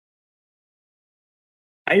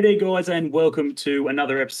Hey there, guys, and welcome to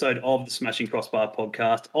another episode of the Smashing Crossbar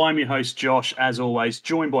podcast. I'm your host, Josh, as always,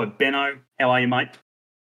 joined by Benno. How are you, mate?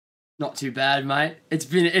 Not too bad, mate. It's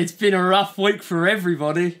been a rough week for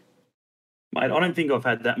everybody. Mate, I don't think I've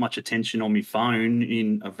had that much attention on my phone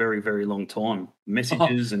in a very, very long time.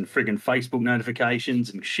 Messages and friggin' Facebook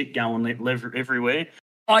notifications and shit going everywhere.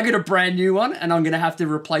 I got a brand new one, and I'm going to have to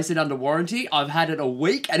replace it under warranty. I've had it a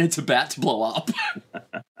week, and it's about to blow up.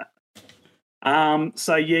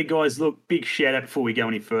 So yeah, guys, look, big shout out before we go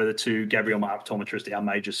any further to Gabriel Optometrist, our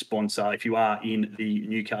major sponsor. If you are in the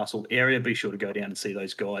Newcastle area, be sure to go down and see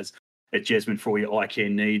those guys at Jesmond for all your eye care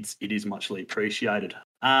needs. It is muchly appreciated.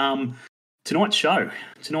 Tonight's show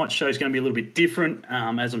is going to be a little bit different.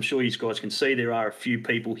 As I'm sure you guys can see, there are a few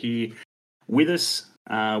people here with us.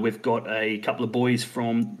 We've got a couple of boys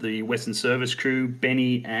from the Western Service crew,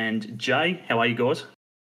 Benny and Jay. How are you guys?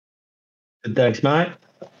 Good, thanks, mate.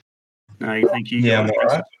 No, thank you. Yeah, guys. I'm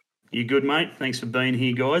all right. You good, mate? Thanks for being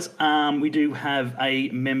here, guys. We do have a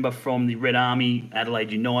member from the Red Army,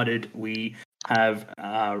 Adelaide United. We have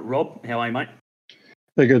Rob. How are you, mate?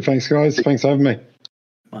 Very good. Thanks, guys. Thanks for having me.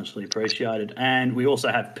 Muchly appreciated. And we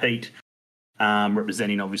also have Pete,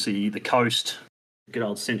 representing, obviously, the coast, good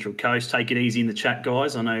old Central Coast. Take it easy in the chat,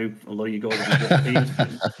 guys. I know a lot of you guys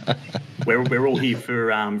have got we're all here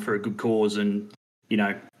for a good cause and, you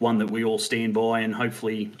know, one that we all stand by, and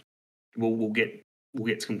hopefully we'll get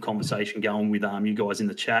some conversation going with you guys in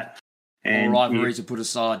the chat. And all rivalries are put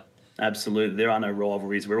aside. Absolutely, there are no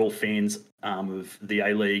rivalries. We're all fans of the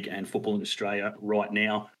A-League and football in Australia right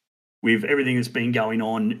now. With everything that's been going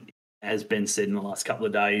on, as Ben said in the last couple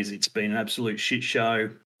of days, it's been an absolute shit show.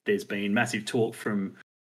 There's been massive talk from,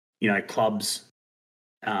 you know, clubs,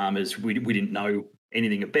 as we didn't know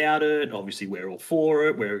anything about it. Obviously, we're all for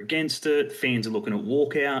it. We're against it. Fans are looking at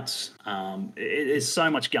walkouts. There's so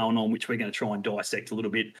much going on, which we're going to try and dissect a little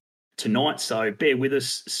bit tonight. So bear with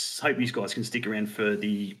us. Hope you guys can stick around for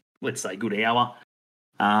the, let's say, good hour.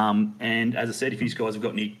 And as I said, if you guys have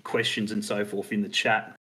got any questions and so forth in the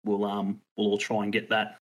chat, we'll all try and get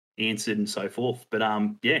that answered and so forth. But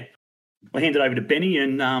yeah, I'll hand it over to Benny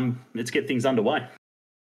and let's get things underway.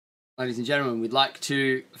 Ladies and gentlemen, we'd like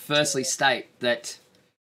to firstly state that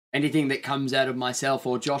anything that comes out of myself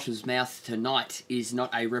or Josh's mouth tonight is not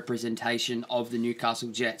a representation of the Newcastle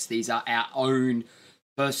Jets. These are our own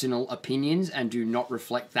personal opinions and do not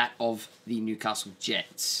reflect that of the Newcastle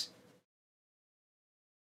Jets.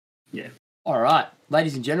 Yeah. All right,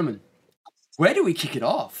 ladies and gentlemen, where do we kick it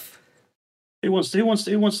off? Who wants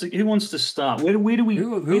to start? Where do we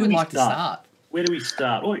would like to start? Where do we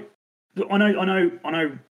start? Oh, I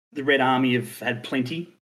know. The Red Army have had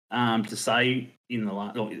plenty to say in the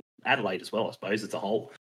last, Adelaide as well, I suppose, as a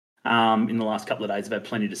whole. In the last couple of days, they've had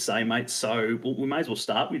plenty to say, mate. So we may as well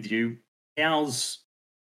start with you. How's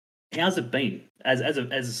it been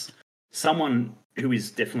as someone who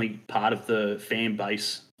is definitely part of the fan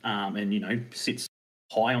base and, you know, sits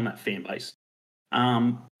high on that fan base?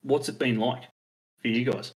 What's it been like for you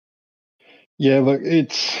guys? Yeah, look,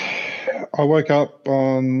 I woke up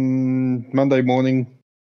on Monday morning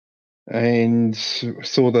and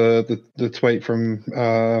saw the tweet from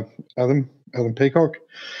Adam Peacock,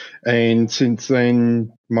 and since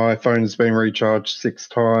then my phone has been recharged 6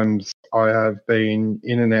 times. I have been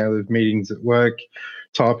in and out of meetings at work,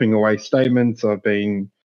 typing away statements. I've been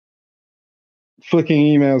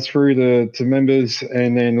flicking emails through to members,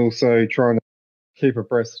 and then also trying to keep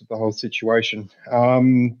abreast of the whole situation.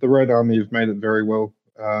 The Red Army have made it very well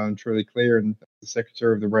and truly clear, and as the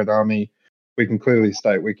Secretary of the Red Army, we can clearly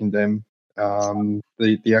state we condemn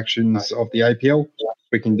the actions of the APL.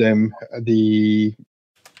 We condemn the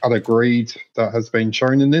utter greed that has been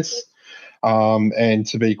shown in this. And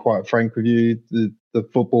to be quite frank with you, the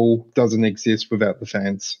football doesn't exist without the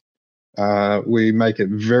fans. We make it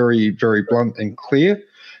very, very blunt and clear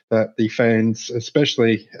that the fans,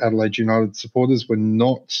 especially Adelaide United supporters, were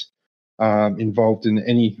not involved in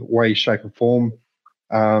any way, shape or form,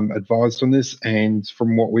 advised on this. And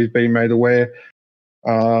from what we've been made aware,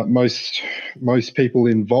 most people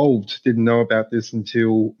involved didn't know about this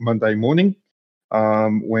until Monday morning,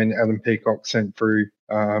 when Adam Peacock sent through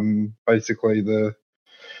basically the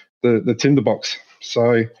tinderbox.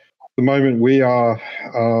 So the moment we are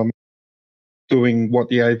doing what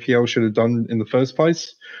the APL should have done in the first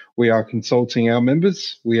place, we are consulting our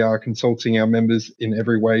members. We are consulting our members in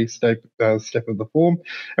every way, step of the form,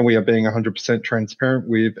 and we are being 100% transparent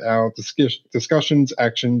with our discussions,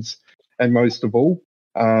 actions, and most of all,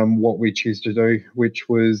 what we choose to do, which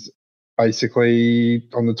was basically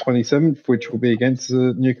on the 27th, which will be against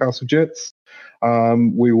the Newcastle Jets.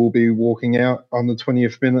 We will be walking out on the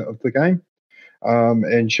 20th minute of the game.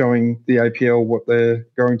 and showing the APL what they're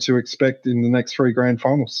going to expect in the next 3 grand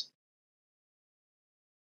finals.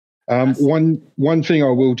 One thing I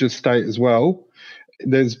will just state as well,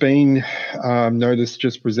 there's been notice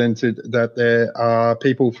just presented that there are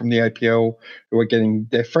people from the APL who are getting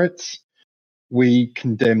death threats. We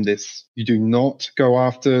condemn this. You do not go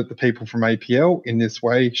after the people from APL in this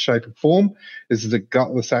way, shape, or form. This is a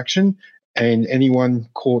gutless action, and anyone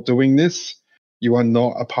caught doing this, you are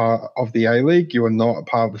not a part of the A-League. You are not a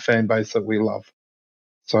part of the fan base that we love.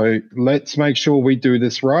 So let's make sure we do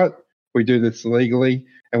this right, we do this legally,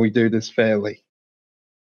 and we do this fairly.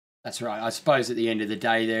 That's right. I suppose at the end of the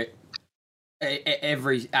day,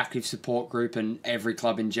 every active support group and every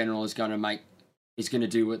club in general is going to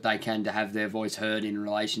do what they can to have their voice heard in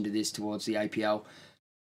relation to this towards the APL.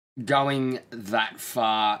 Going that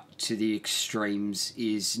far to the extremes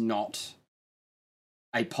is not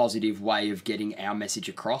a positive way of getting our message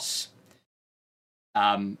across.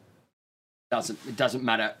 It doesn't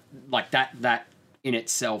matter. Like that in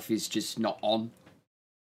itself is just not on.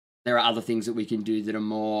 There are other things that we can do that are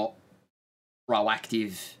more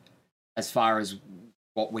proactive as far as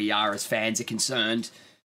what we are as fans are concerned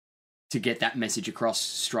to get that message across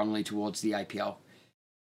strongly towards the APL.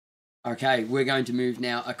 Okay, we're going to move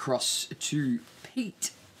now across to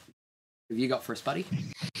Pete. What have you got for us, buddy?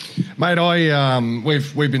 Mate,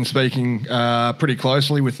 we've been speaking pretty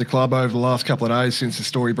closely with the club over the last couple of days since the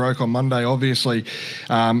story broke on Monday. Obviously,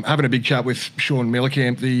 having a big chat with Sean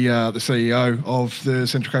Millercamp, the CEO of the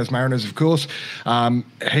Central Coast Mariners, of course.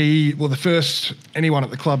 The first anyone at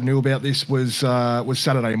the club knew about this was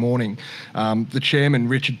Saturday morning. The chairman,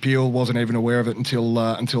 Richard Peel, wasn't even aware of it until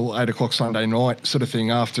 8:00 Sunday night, sort of thing,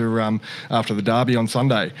 after the derby on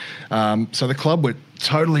Sunday. So the club were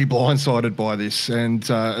totally blindsided by this, and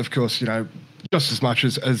of course, just as much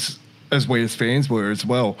as we as fans were as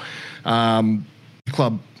well. The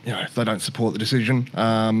club, they don't support the decision,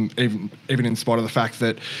 even in spite of the fact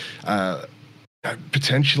that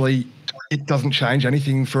potentially it doesn't change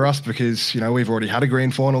anything for us because we've already had a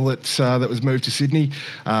grand final that was moved to Sydney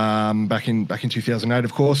back in 2008.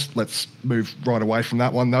 Of course, let's move right away from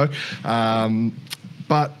that one though.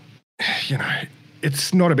 But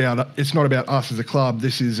it's not about us as a club.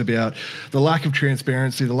 This is about the lack of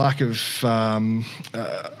transparency, the lack of,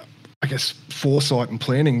 foresight and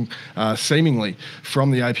planning, seemingly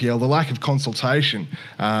from the APL, the lack of consultation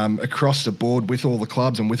across the board with all the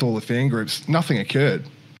clubs and with all the fan groups. Nothing occurred.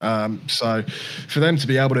 So for them to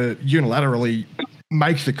be able to unilaterally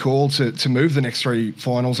make the call to move the next 3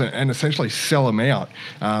 finals and essentially sell them out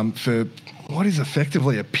for what is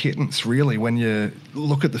effectively a pittance, really, when you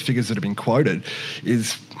look at the figures that have been quoted,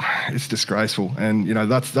 it's disgraceful. And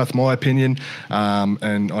that's my opinion,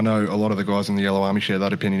 and I know a lot of the guys in the Yellow Army share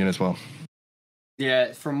that opinion as well.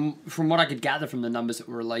 Yeah, from what I could gather from the numbers that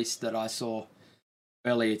were released that I saw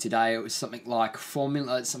earlier today, it was something like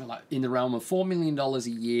in the realm of $4 million a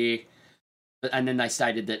year, and then they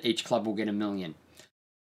stated that each club will get $1 million.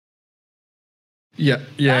 Yeah.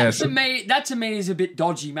 That to me is a bit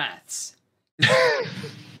dodgy maths.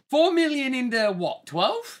 4 million into what?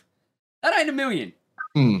 12? That ain't $1 million.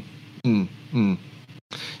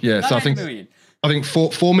 Yeah, that so ain't $1 million. I think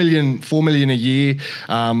 4 million a year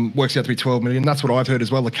works out to be 12 million. That's what I've heard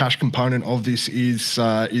as well. The cash component of this is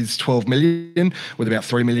 12 million, with about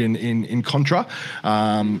 3 million in contra.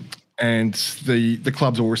 And the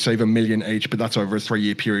clubs will receive $1 million each, but that's over a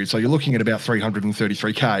 3-year period. So you're looking at about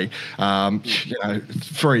 $333K,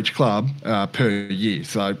 for each club per year.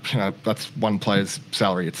 So that's one player's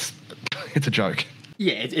salary. It's a joke.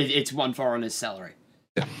 Yeah, it's one foreigner's salary.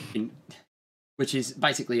 Yeah. Which is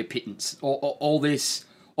basically a pittance. All this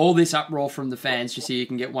uproar from the fans just so you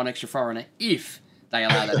can get one extra foreigner if they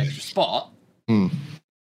allow that extra spot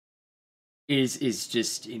is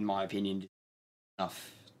just, in my opinion, enough.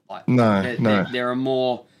 Like, no. There are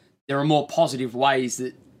more positive ways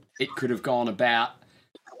that it could have gone about,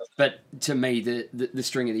 but to me, the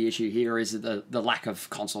string of the issue here is the lack of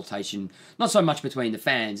consultation. Not so much between the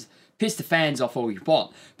fans. Piss the fans off all you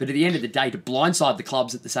want, but at the end of the day, to blindside the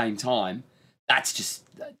clubs at the same time, that's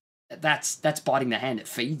biting the hand that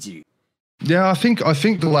feeds you. Yeah, I think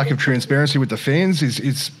the lack of transparency with the fans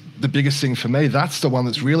is the biggest thing for me. That's the one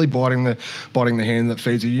that's really biting the hand that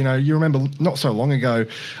feeds you. You remember not so long ago,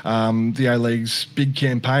 the A-League's big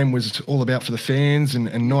campaign was all about for the fans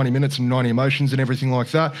and 90 minutes and 90 emotions and everything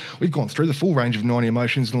like that. We've gone through the full range of 90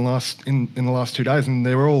 emotions in the last 2 days, and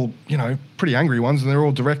they were all pretty angry ones, and they're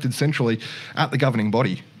all directed centrally at the governing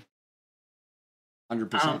body.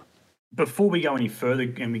 100%. Before we go any further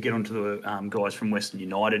and we get onto the guys from Western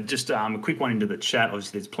United, just a quick one into the chat.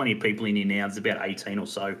 Obviously, there's plenty of people in here now. There's about 18 or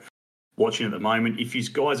so watching at the moment. If you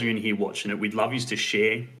guys are in here watching it, we'd love you to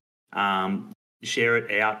share. Share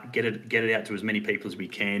it out, get it out to as many people as we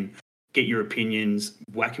can. Get your opinions,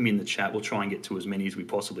 whack them in the chat. We'll try and get to as many as we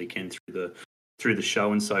possibly can through the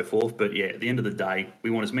show and so forth. But yeah, at the end of the day, we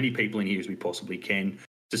want as many people in here as we possibly can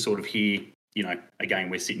to sort of hear, again,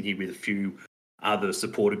 we're sitting here with a few other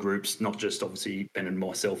supporter groups, not just obviously Ben and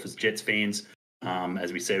myself as Jets fans.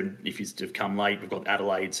 As we said, if you've come late, we've got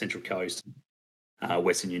Adelaide, Central Coast,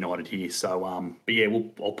 Western United here. So, but yeah,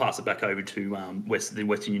 I'll pass it back over to the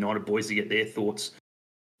Western United boys to get their thoughts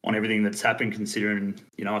on everything that's happened. Considering,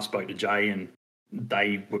 I spoke to Jay and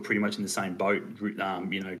they were pretty much in the same boat.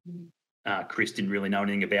 Chris didn't really know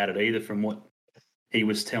anything about it either, from what he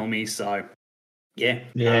was telling me. So, yeah.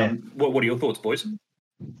 What are your thoughts, boys?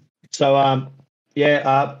 So,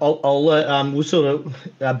 I'll let we'll sort of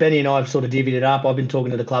Benny and I have sort of divvied it up. I've been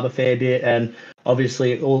talking to the club a fair bit, and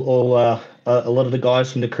obviously a lot of the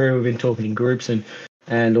guys from the crew have been talking in groups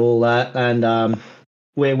and all that, and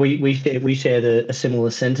where we shared a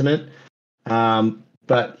similar sentiment.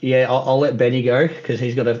 But yeah, I'll let Benny go because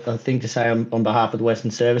he's got a thing to say on behalf of the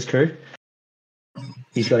Western Service crew.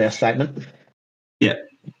 He's got our statement. Yeah.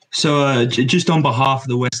 So just on behalf of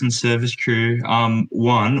the Western Service crew,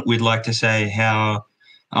 one, we'd like to say how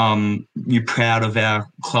you're proud of our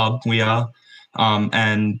club we are,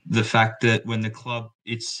 and the fact that when the club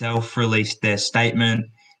itself released their statement,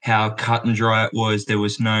 how cut and dry it was. There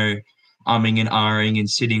was no umming and ahhing and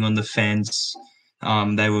sitting on the fence.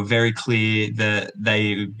 They were very clear that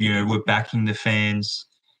they were backing the fans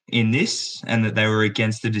in this and that they were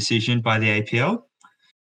against the decision by the APL.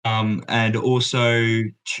 And also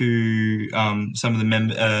to some of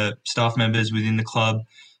the staff members within the club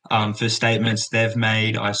for statements they've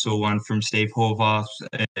made. I saw one from Steve Horvath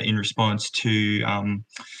in response to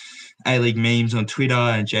A-League memes on Twitter,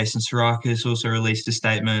 and Jason Sarakis also released a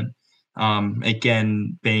statement,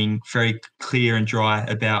 again, being very clear and dry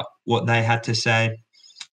about what they had to say.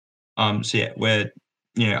 So, yeah, we're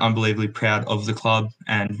unbelievably proud of the club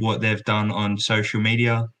and what they've done on social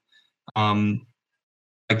media.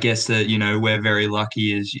 I guess that, we're very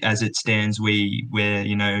lucky as it stands.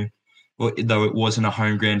 We're, though it wasn't a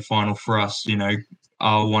home grand final for us,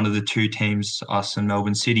 are one of the two teams, us and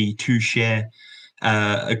Melbourne City, to share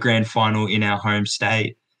a grand final in our home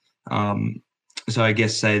state. So I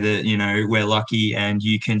guess say that, we're lucky, and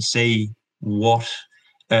you can see what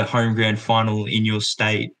a home grand final in your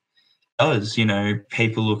state does.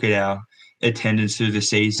 People look at our attendance through the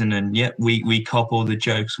season, and we cop all the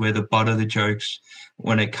jokes. We're the butt of the jokes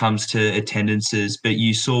when it comes to attendances, but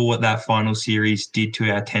you saw what that final series did to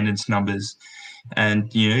our attendance numbers. And,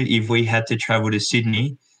 if we had to travel to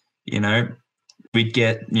Sydney, we'd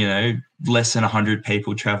get, less than 100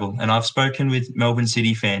 people travel. And I've spoken with Melbourne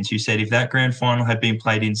City fans who said if that grand final had been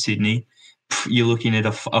played in Sydney, you're looking at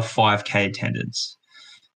a 5K attendance,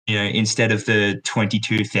 instead of the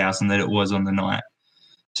 22,000 that it was on the night.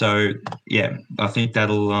 So, yeah, I think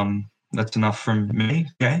that's enough from me.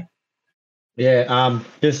 Okay. Yeah,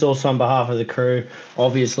 just also on behalf of the crew,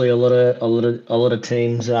 obviously a lot of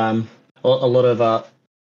teams, a lot of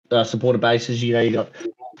supporter bases. You got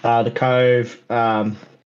the Cove,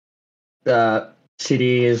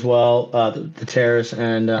 City as well, the Terrace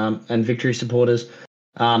and Victory supporters.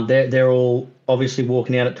 They're all obviously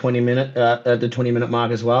walking out at the 20-minute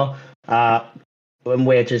mark as well. And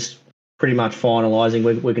we're just pretty much finalising.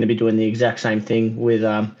 We're going to be doing the exact same thing with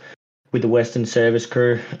the Western Service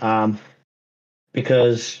crew.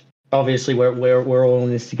 Because obviously we're all in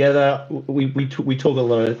this together. We talk a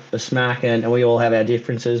lot of smack and we all have our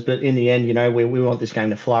differences, but in the end, we want this game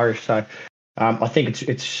to flourish. So I think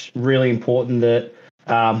it's really important that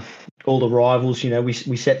all the rivals,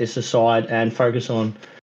 we set this aside and focus on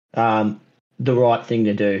the right thing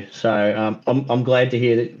to do. So I'm glad to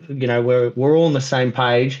hear that we're all on the same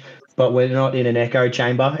page, but we're not in an echo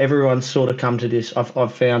chamber. Everyone's sort of come to this.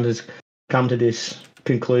 I've found has come to this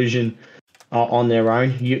conclusion on their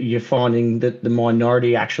own. You're finding that the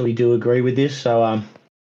minority actually do agree with this. So, I'd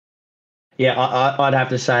have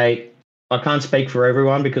to say I can't speak for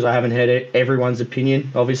everyone because I haven't heard everyone's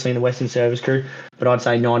opinion, obviously, in the Western Service crew, but I'd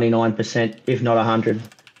say 99%, if not 100,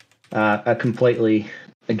 are completely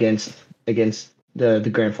against the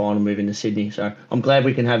grand final moving to Sydney. So I'm glad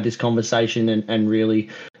we can have this conversation and really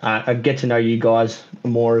get to know you guys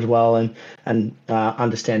more as well and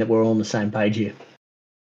understand that we're all on the same page here.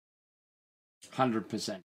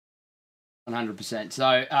 100%. 100%.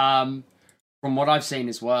 So, from what I've seen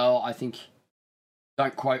as well, I think,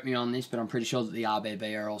 don't quote me on this, but I'm pretty sure that the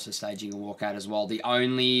RBB are also staging a walkout as well.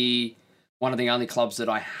 One of the only clubs that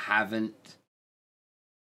I haven't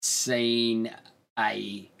seen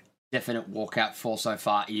a definite walkout for so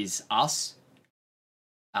far is us.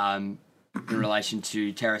 In relation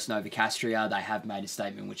to Terrace Nova Castria, they have made a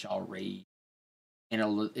statement which I'll read in a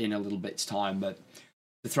little bit's time, but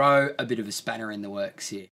to throw a bit of a spanner in the works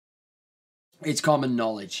here, it's common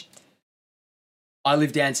knowledge. I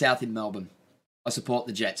live down south in Melbourne. I support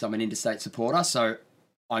the Jets. I'm an interstate supporter, so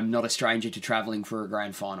I'm not a stranger to travelling for a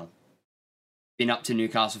grand final. Been up to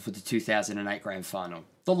Newcastle for the 2008 grand final.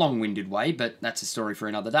 The long-winded way, but that's a story for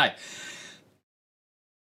another day.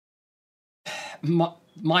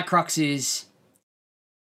 My crux is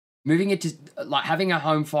moving it to like having a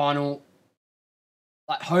home final.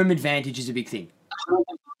 Like home advantage is a big thing,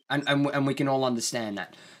 and we can all understand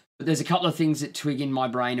that. But there's a couple of things that twig in my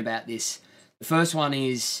brain about this. The first one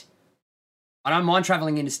is I don't mind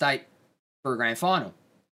travelling interstate for a grand final.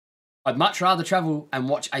 I'd much rather travel and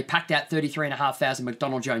watch a packed-out 33,500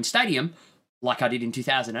 McDonald Jones Stadium, like I did in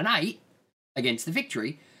 2008 against the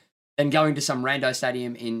Victory, than going to some rando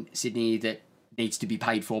stadium in Sydney that needs to be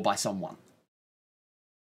paid for by someone.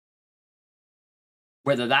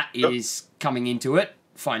 Whether that is coming into it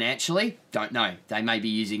financially, don't know. They may be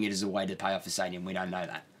using it as a way to pay off a stadium. We don't know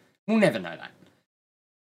that. We'll never know that.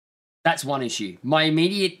 That's one issue. My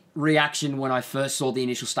immediate reaction when I first saw the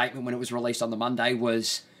initial statement when it was released on the Monday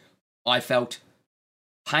was I felt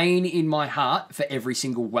pain in my heart for every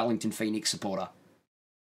single Wellington Phoenix supporter.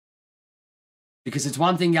 Because it's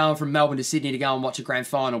one thing going from Melbourne to Sydney to go and watch a grand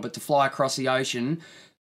final, but to fly across the ocean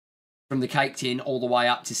from the Cake Tin all the way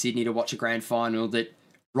up to Sydney to watch a grand final that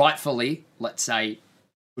rightfully, let's say,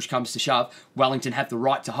 push comes to shove, Wellington have the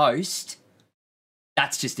right to host,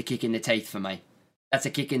 that's just a kick in the teeth for me. That's a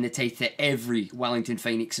kick in the teeth to every Wellington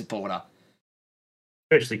Phoenix supporter.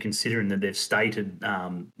 Especially considering that they've stated,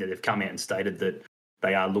 that they've come out and stated that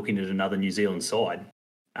they are looking at another New Zealand side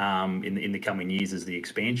in the coming years as the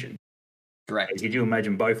expansion. Correct. Could you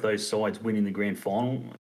imagine both those sides winning the grand final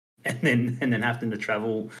and then having to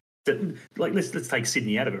travel? Let's take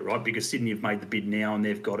Sydney out of it, right? Because Sydney have made the bid now and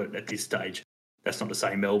they've got it at this stage. That's not to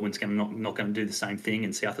say Melbourne's not going to do the same thing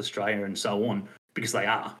in South Australia and so on, because they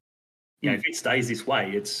are. You know, if it stays this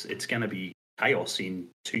way, it's going to be chaos in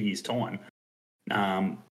 2 years' time.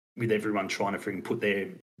 With everyone trying to freaking put their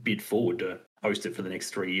bid forward to host it for the next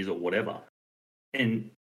 3 years or whatever,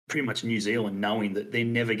 and pretty much New Zealand knowing that they're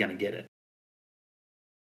never going to get it.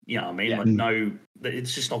 You know what I mean? Yeah. No,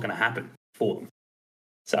 it's just not going to happen for them.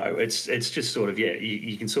 So it's just sort of,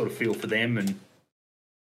 you can sort of feel for them, and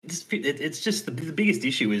it's just the biggest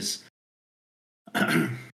issue is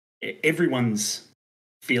everyone's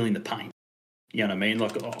feeling the pain. You know what I mean?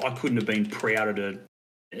 Like I couldn't have been prouder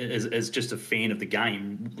as just a fan of the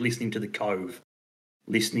game, listening to the Cove,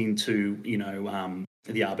 listening to the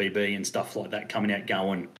RBB and stuff like that coming out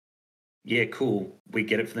going, yeah, cool, we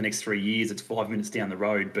get it for the next 3 years, it's 5 minutes down the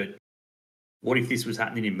road, but what if this was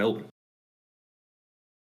happening in Melbourne?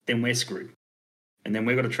 Then we're screwed. And then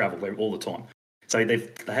we've got to travel there all the time. So they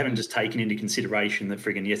haven't just taken into consideration that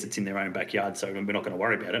friggin' yes, it's in their own backyard, so we're not going to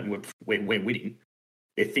worry about it, and we're winning.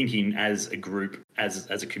 They're thinking as a group, as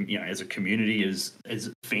a community,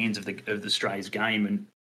 as fans of the Australia's game and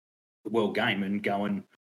the world game, and going,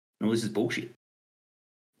 no, this is bullshit.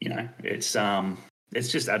 You know, it's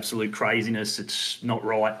just absolute craziness. It's not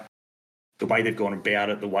right. The way they've gone about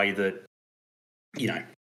it, the way that,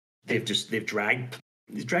 they've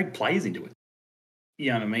dragged players into it.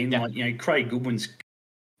 You know what I mean? Yeah. Like, Craig Goodwin's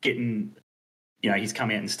getting, he's come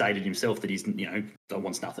out and stated himself that he's, that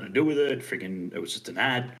wants nothing to do with it. Friggin', it was just an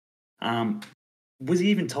ad. Was he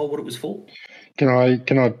even told what it was for? Can I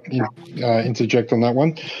interject on that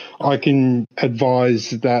one? I can advise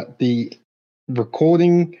that the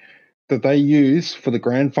recording that they used for the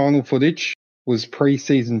grand final footage was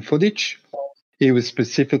pre-season footage. He was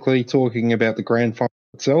specifically talking about the grand final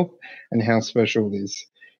itself and how special it is.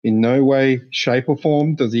 In no way, shape or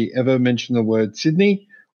form does he ever mention the word Sydney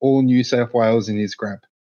or New South Wales in his grab.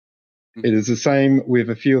 It is the same with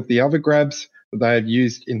a few of the other grabs that they have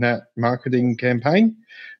used in that marketing campaign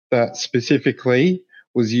that specifically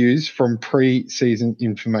was used from pre-season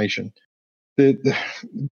information.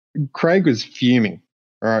 Craig was fuming.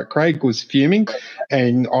 All right, Craig was fuming,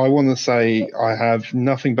 and I want to say I have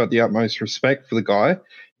nothing but the utmost respect for the guy,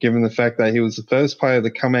 given the fact that he was the first player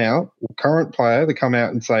to come out, or current player to come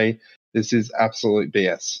out and say, this is absolute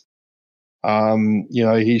BS.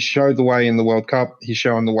 He showed the way in the World Cup. He's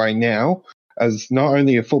showing the way now as not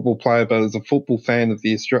only a football player, but as a football fan of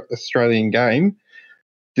the Australian game.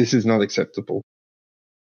 This is not acceptable.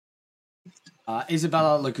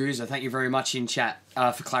 Isabella Laguza, thank you very much in chat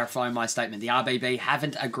for clarifying my statement. The RBB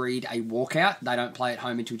haven't agreed a walkout. They don't play at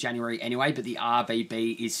home until January anyway, but the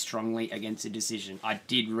RBB is strongly against the decision. I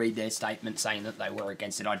did read their statement saying that they were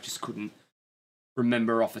against it. I just couldn't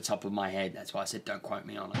remember off the top of my head. That's why I said don't quote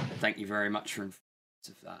me on it. But thank you very much for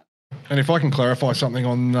that. And if I can clarify something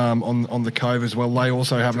on the Cove as well, they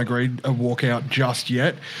also haven't agreed a walkout just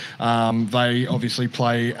yet. They obviously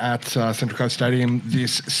play at Central Coast Stadium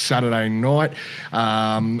this Saturday night.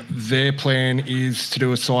 Their plan is to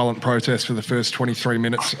do a silent protest for the first 23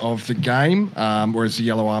 minutes of the game, whereas the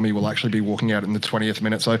Yellow Army will actually be walking out in the 20th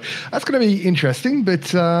minute. So that's going to be interesting,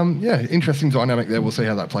 but interesting dynamic there. We'll see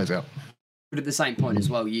how that plays out. But at the same point as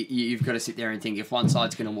well, you've got to sit there and think if one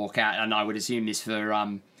side's going to walk out, and I would assume this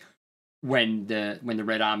for when the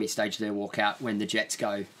Red Army stage their walkout, when the Jets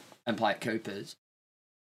go and play at Coopers,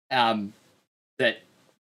 that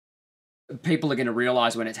people are going to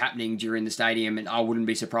realise when it's happening during the stadium, and I wouldn't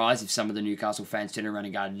be surprised if some of the Newcastle fans turn around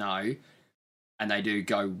and go no, and they do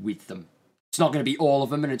go with them. It's not going to be all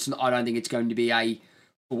of them, and I don't think it's going to be a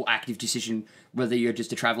full active decision whether you're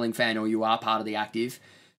just a travelling fan or you are part of the active.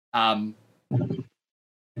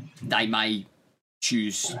 They may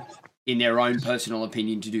choose, in their own personal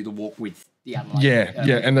opinion, to do the walk with the Adelaide.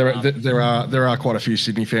 Yeah, and there are quite a few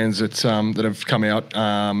Sydney fans that have come out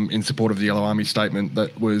in support of the Yellow Army statement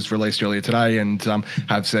that was released earlier today, and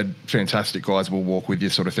have said, "Fantastic guys, we'll walk with you,"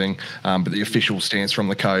 sort of thing. But the official stance from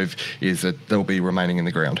the Cove is that they'll be remaining in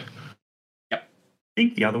the ground. Yep. I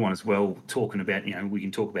think the other one as well, talking about, we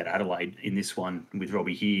can talk about Adelaide in this one with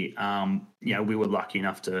Robbie here. We were lucky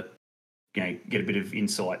enough to get a bit of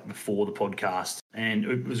insight before the podcast. And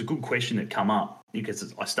it was a good question that come up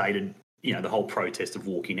because I stated, the whole protest of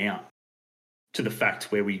walking out to the fact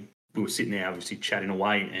where we were sitting there obviously chatting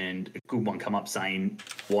away, and a good one come up saying,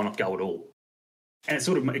 why not go at all? And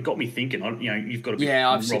it got me thinking, you've got a bit... Yeah,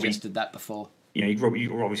 I've suggested that before. Robbie's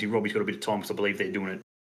got a bit of time because I believe they're doing it,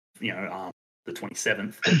 the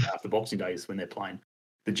 27th after Boxing Day is when they're playing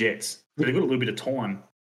the Jets. So they've got a little bit of time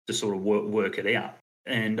to sort of work it out.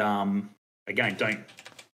 And, again, don't,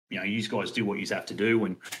 you guys do what you have to do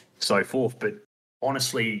and so forth. But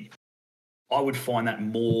honestly, I would find that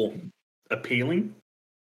more appealing,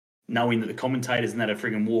 knowing that the commentators and that are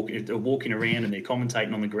they're walking around and they're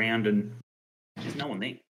commentating on the ground and there's no one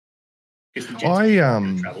there. Because the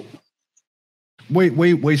Jets travel.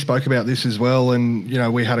 We spoke about this as well,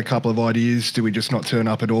 and we had a couple of ideas. Do we just not turn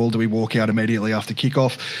up at all? Do we walk out immediately after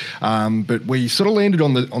kickoff? But we sort of landed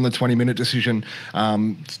on the 20-minute decision,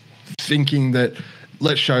 thinking that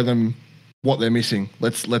let's show them what they're missing.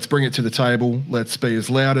 Let's bring it to the table. Let's be as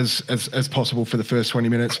loud as possible for the first 20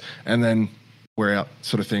 minutes, and then we're out,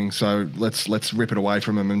 sort of thing. So let's rip it away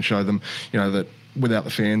from them and show them, that without the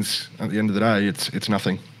fans, at the end of the day, it's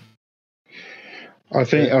nothing. I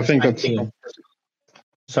think that's.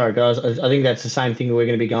 Sorry, guys. I think that's the same thing we're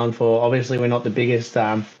going to be going for. Obviously, we're not the biggest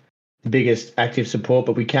active support,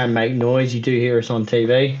 but we can make noise. You do hear us on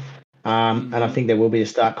TV. And I think there will be a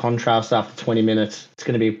stark contrast after 20 minutes. It's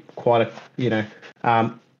going to be quite it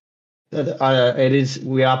is.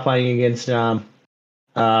 We are playing against the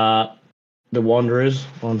Wanderers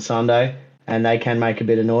on Sunday, and they can make a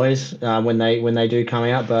bit of noise when they do come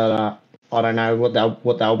out. But I don't know what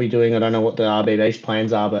they'll be doing. I don't know what the RBB's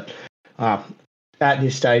plans are. But at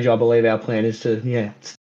this stage, I believe our plan is to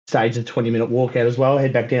stage a 20-minute walkout as well.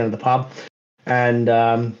 Head back down to the pub, and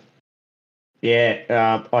I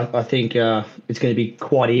think it's going to be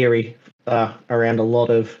quite eerie around a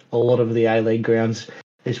lot of the A-League grounds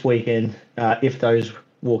this weekend if those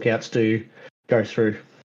walkouts do go through.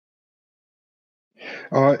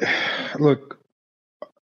 Look,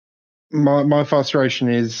 my frustration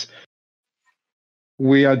is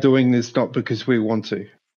we are doing this not because we want to.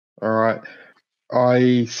 All right.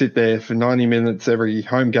 I sit there for 90 minutes every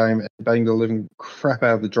home game and bang the living crap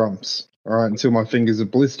out of the drums. All right, until my fingers are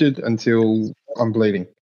blistered, until I'm bleeding.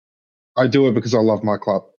 I do it because I love my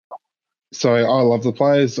club. So I love the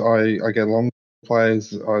players. I get along with the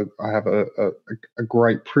players. I have a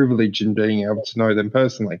great privilege in being able to know them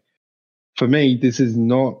personally. For me, this is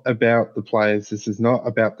not about the players. This is not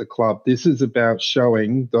about the club. This is about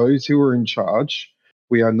showing those who are in charge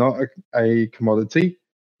we are not a commodity.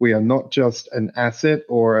 We are not just an asset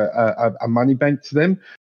or a money bank to them.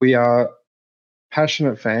 We are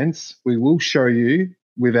passionate fans. We will show you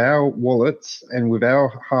with our wallets and with our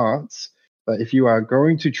hearts that if you are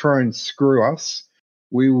going to try and screw us,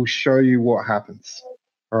 we will show you what happens.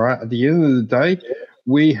 All right. At the end of the day,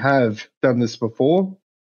 we have done this before.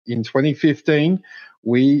 In 2015,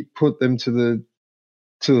 we put them to the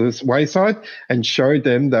wayside and showed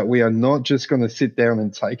them that we are not just going to sit down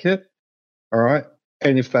and take it. All right.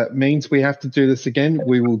 And if that means we have to do this again,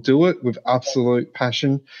 we will do it with absolute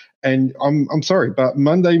passion. And I'm sorry, but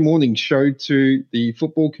Monday morning showed to the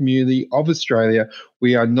football community of Australia,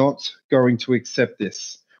 we are not going to accept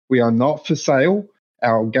this. We are not for sale.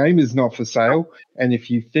 Our game is not for sale. And if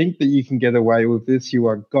you think that you can get away with this, you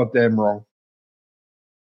are goddamn wrong.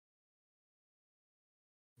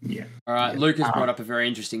 Yeah. All right. Lucas brought up a very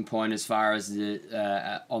interesting point as far as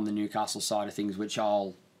the on the Newcastle side of things, which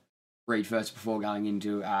I'll read first before going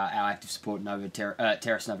into our active support Nova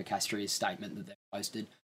Terrace Nova Castria's statement that they've posted.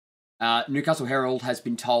 Newcastle Herald has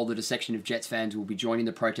been told that a section of Jets fans will be joining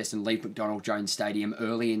the protest and leave McDonald Jones Stadium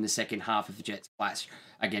early in the second half of the Jets clash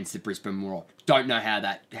against the Brisbane Roar. Don't know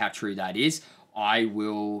how true that is. I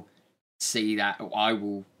will see that. I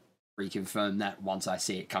will reconfirm that once I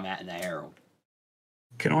see it come out in the Herald.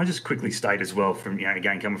 Can I just quickly state as well, from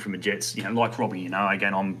again coming from the Jets, like Robbie,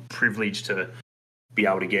 again I'm privileged to be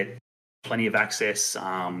able to get plenty of access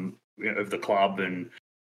of the club and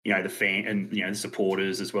the fan and the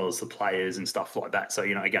supporters as well as the players and stuff like that. So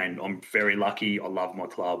again, I'm very lucky. I love my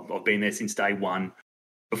club. I've been there since day one,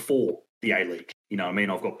 before the A-League.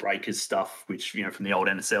 I've got breakers stuff, which from the old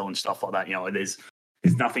NSL and stuff like that. There's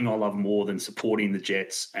nothing I love more than supporting the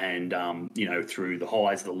Jets and through the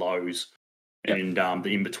highs, the lows, and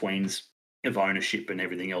the in-betweens of ownership and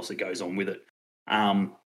everything else that goes on with it.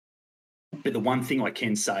 But the one thing I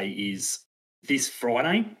can say is this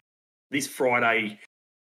Friday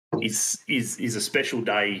is a special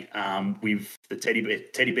day with the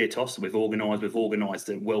teddy bear toss that we've organised. We've organised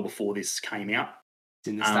it well before this came out. It's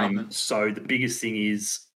in the statement. So the biggest thing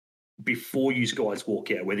is, before you guys walk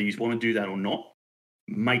out, whether you want to do that or not,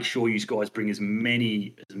 make sure you guys bring as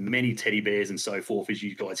many teddy bears and so forth as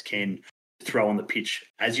you guys can throw on the pitch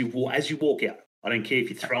as you walk out. I don't care if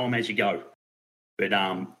you throw them as you go. But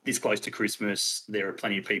this close to Christmas, there are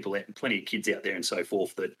plenty of people, plenty of kids out there and so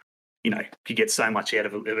forth that, could get so much out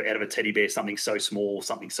of a teddy bear, something so small,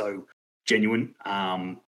 something so genuine.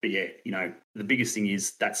 But yeah, the biggest thing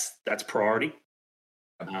is that's priority.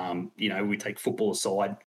 We take football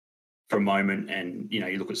aside for a moment, and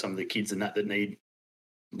you look at some of the kids and that need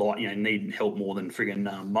help more than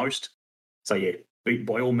friggin' most. So yeah,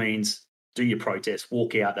 by all means, do your protest,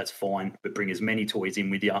 walk out. That's fine, but bring as many toys in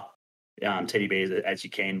with you, teddy bears as you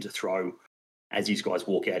can to throw as you guys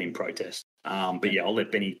walk out in protest. But yeah, I'll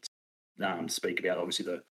let Benny speak about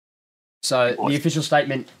obviously So the official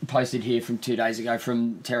statement posted here from 2 days ago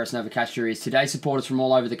from Terrace Nova Castria is, today supporters from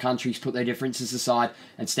all over the country put their differences aside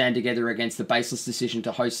and stand together against the baseless decision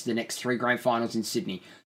to host the next 3 grand finals in Sydney.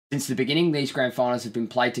 Since the beginning, these grand finals have been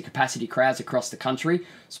played to capacity crowds across the country,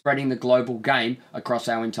 spreading the global game across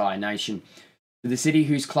our entire nation. For the city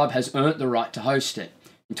whose club has earned the right to host it.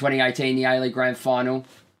 In 2018, the A-League Grand Final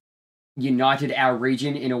united our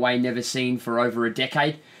region in a way never seen for over a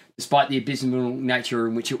decade, despite the abysmal nature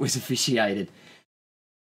in which it was officiated.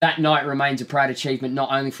 That night remains a proud achievement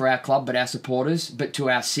not only for our club but our supporters, but to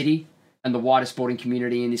our city and the wider sporting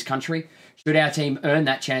community in this country. Should our team earn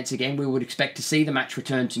that chance again, we would expect to see the match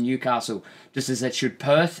return to Newcastle, just as it should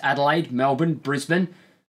Perth, Adelaide, Melbourne, Brisbane,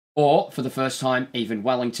 or, for the first time, even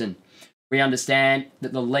Wellington. We understand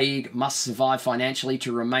that the league must survive financially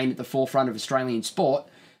to remain at the forefront of Australian sport,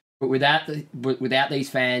 but without these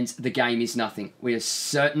fans, the game is nothing. We are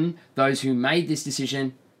certain those who made this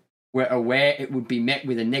decision were aware it would be met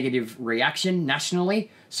with a negative reaction nationally,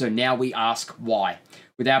 so now we ask why.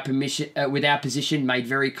 With our position made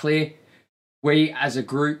very clear, we as a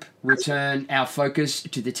group return our focus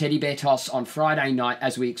to the teddy bear toss on Friday night,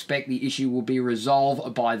 as we expect the issue will be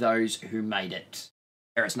resolved by those who made it.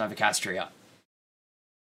 Terrace Nova Castria.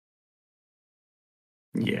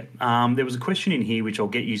 Yeah. There was a question in here which I'll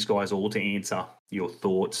get you guys all to answer your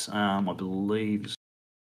thoughts. I believe.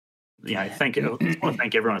 I just want to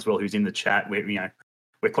thank everyone as well who's in the chat.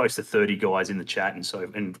 We're close to 30 guys in the chat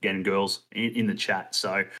and girls in the chat.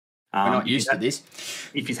 So we're not used to this.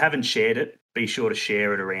 If you haven't shared it, be sure to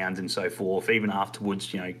share it around and so forth. Even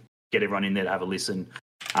afterwards, get everyone in there to have a listen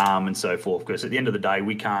and so forth. Because at the end of the day,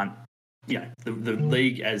 we can't. The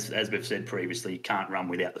league, as we've said previously, can't run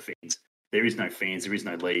without the fans. There is no fans. There is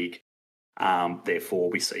no league. Therefore,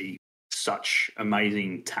 we see such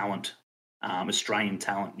amazing talent, Australian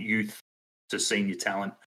talent, youth to senior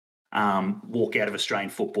talent, walk out of Australian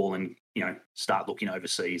football and start looking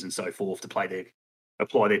overseas and so forth to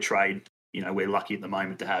apply their trade. We're lucky at the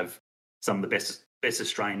moment to have some of the best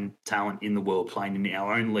Australian talent in the world playing in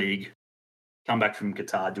our own league. Come back from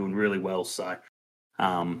Qatar doing really well. So,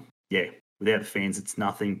 without the fans, it's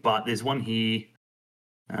nothing. But there's one here.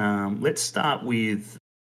 Let's start with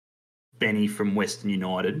Benny from Western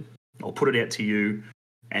United. I'll put it out to you.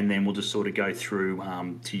 and then we'll just sort of go through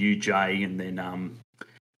to you, Jay, and then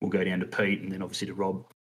we'll go down to Pete, and then obviously to Rob.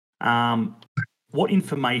 What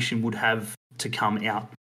information would have to come out?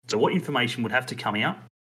 So what information would have to come out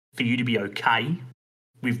for you to be okay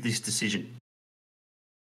with this decision?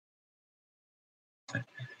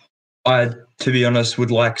 I, to be honest,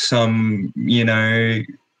 would like some,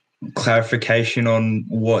 clarification on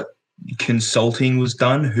what consulting was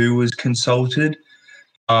done, who was consulted,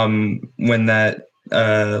 when that,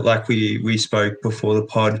 like we spoke before the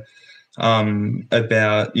pod,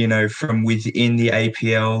 about, from within the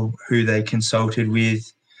APL, who they consulted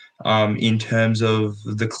with, in terms of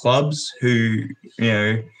the clubs who,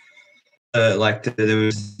 like there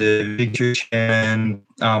was the Victory chairman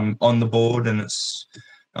on the board, and it's,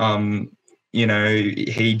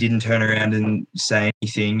 he didn't turn around and say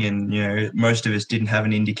anything, and most of us didn't have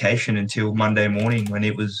an indication until Monday morning when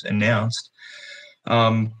it was announced.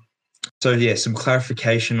 So yeah, some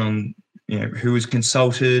clarification on who was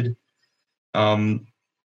consulted, and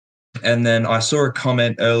then I saw a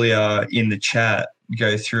comment earlier in the chat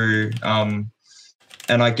go through.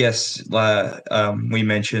 And I guess we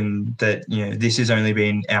mentioned that this has only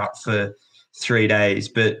been out for 3 days,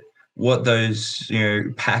 but what those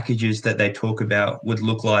packages that they talk about would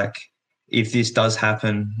look like if this does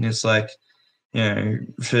happen. It's like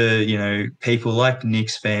for people like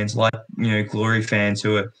Knicks fans, like Glory fans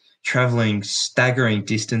who are traveling staggering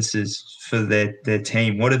distances for their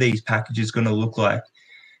team. What are these packages going to look like?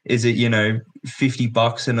 Is it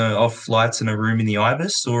 $50 and off flights and a room in the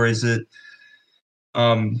Ibis, or is it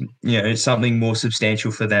it's something more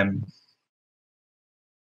substantial for them?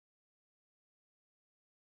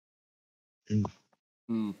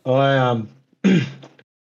 The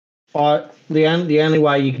only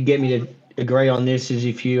way you could get me to agree on this is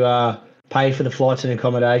if you pay for the flights and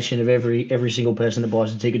accommodation of every single person that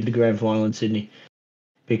buys a ticket to the grand final in Sydney,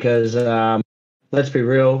 because let's be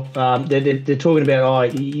real, they're talking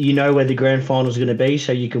about where the grand final is going to be,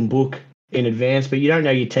 so you can book in advance, but you don't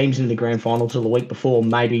know your team's in the grand final till the week before,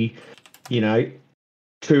 maybe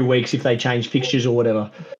 2 weeks if they change fixtures or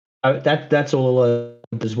whatever. That's all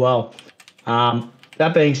as well.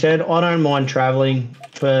 That being said, I don't mind travelling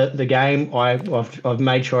for the game. I've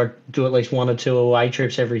made sure I do at least 1 or 2 away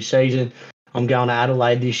trips every season. I'm going to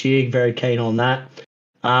Adelaide this year, very keen on that.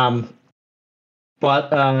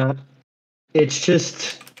 But it's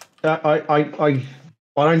just I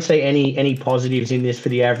don't see any positives in this for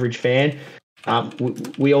the average fan.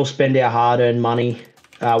 We all spend our hard-earned money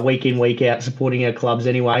week in, week out supporting our clubs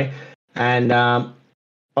anyway, and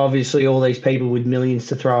obviously all these people with millions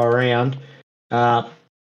to throw around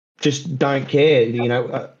just don't care.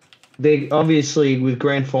 They obviously with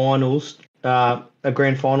grand finals, a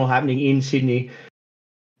grand final happening in Sydney,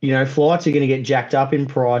 flights are going to get jacked up in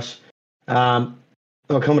price.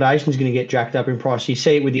 Accommodation is going to get jacked up in price. You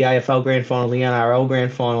see it with the AFL grand final, the NRL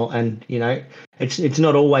grand final, and it's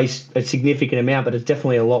not always a significant amount, but it's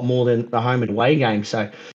definitely a lot more than the home and away game. So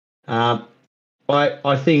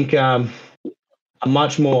I think a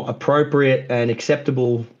much more appropriate and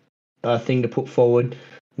acceptable thing to put forward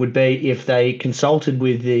would be if they consulted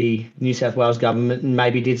with the New South Wales government and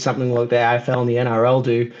maybe did something like the AFL and the NRL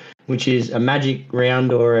do, which is a magic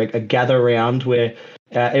round or a gather round where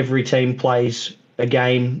every team plays a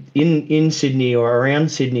game in Sydney or around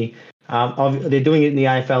Sydney. They're doing it in the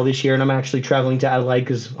AFL this year, and I'm actually travelling to Adelaide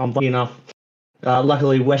because I'm lucky enough.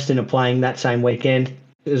 Luckily, Western are playing that same weekend,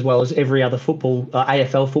 as well as every other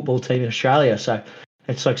AFL football team in Australia. So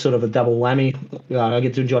it's like sort of a double whammy. I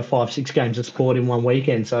get to enjoy 5-6 games of sport in one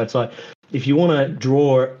weekend. So it's like, if you want to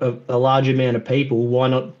draw a large amount of people, why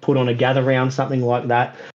not put on a gather round, something like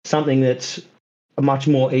that, something that's much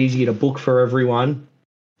more easier to book for everyone.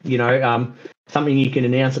 Something you can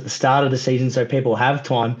announce at the start of the season so people have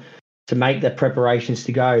time to make the preparations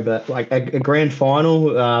to go. But like a grand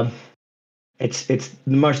final, it's the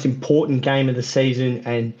most important game of the season,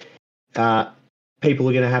 and people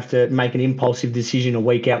are going to have to make an impulsive decision a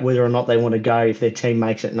week out whether or not they want to go if their team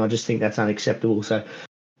makes it, and I just think that's unacceptable. So,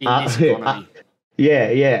 in this economy.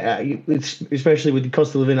 It's especially with the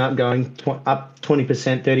cost of living up 20%,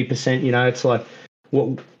 30%. It's like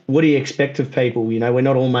what do you expect of people? We're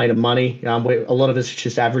not all made of money. A lot of us are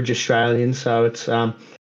just average Australians. So it's,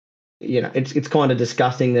 it's kind of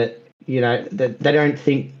disgusting that, that they don't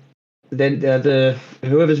think that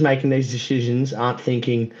whoever's making these decisions aren't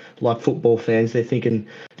thinking like football fans.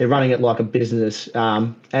 They're running it like a business.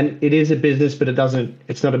 And it is a business, but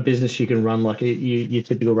it's not a business you can run like your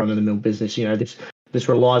typical run-of-the-mill business. This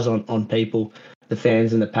relies on people, the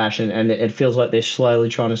fans and the passion. And it feels like they're slowly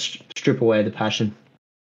trying to strip away the passion.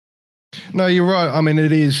 No, you're right. I mean,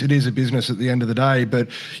 it is a business at the end of the day, but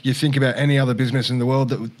you think about any other business in the world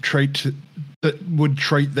that would treat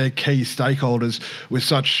their key stakeholders with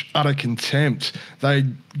such utter contempt,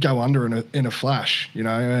 they'd go under in a flash, you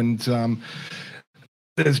know. And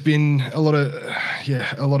there's been a lot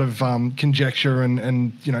of conjecture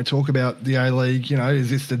and you know, talk about the A-League. You know, is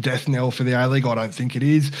this the death knell for the A-League? I don't think it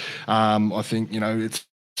is. I think, you know, it's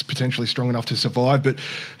potentially strong enough to survive. But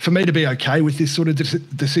for me to be okay with this sort of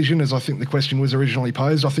decision, as I think the question was originally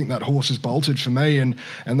posed, I think that horse has bolted for me, and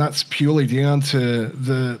that's purely down to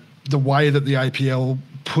the way that the APL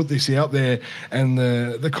put this out there and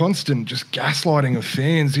the constant just gaslighting of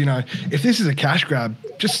fans. You know, if this is a cash grab,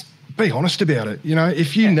 just be honest about it. You know,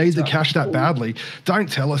 if you need the cash that badly, don't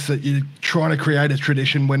tell us that you're trying to create a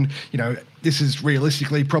tradition when, you know, this is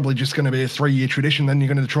realistically probably just going to be a 3-year tradition. Then you're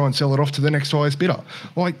going to try and sell it off to the next highest bidder.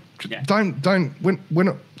 Like, don't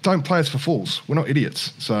play us for fools. We're not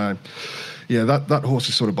idiots. So, yeah, that horse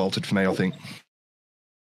is sort of bolted for me, I think.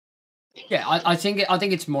 Yeah, I think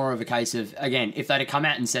it's more of a case of, again, if they'd have come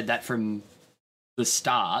out and said that from the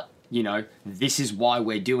start, you know, this is why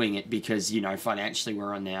we're doing it, because, you know, financially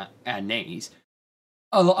we're on our knees,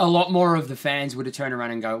 a lot more of the fans would have turned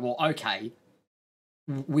around and go, well, okay,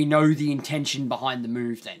 we know the intention behind the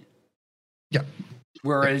move then. Yeah.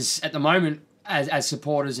 Whereas at the moment, as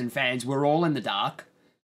supporters and fans, we're all in the dark.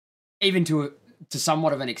 Even to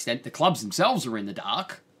somewhat of an extent, the clubs themselves are in the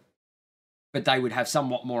dark, but they would have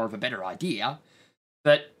somewhat more of a better idea.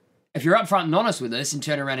 But if you're upfront and honest with us and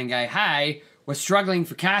turn around and go, hey, we're struggling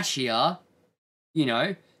for cash here, you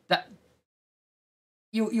know, that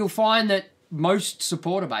you'll find that most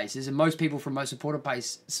supporter bases and most people from most supporter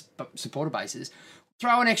bases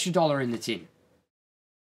throw an extra $1 in the tin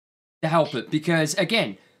to help it. Because,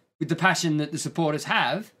 again, with the passion that the supporters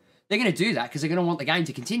have, they're going to do that because they're going to want the game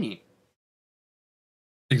to continue.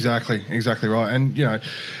 Exactly right. And, you know,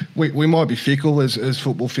 we might be fickle as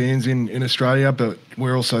football fans in Australia, but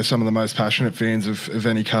we're also some of the most passionate fans of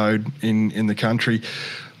any code in the country.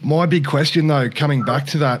 My big question, though, coming back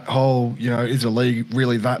to that whole, you know, is the league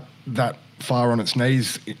really that far on its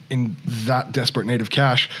knees in that desperate need of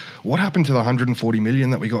cash? What happened to the $140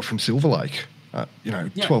 million that we got from Silver Lake,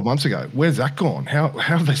 12 months ago? Where's that gone? How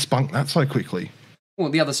have they spunked that so quickly? Well,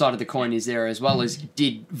 the other side of the coin is there as well as,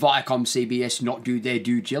 did Viacom CBS not do their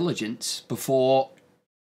due diligence before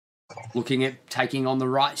looking at taking on the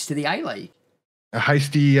rights to the A-League? A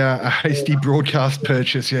hasty broadcast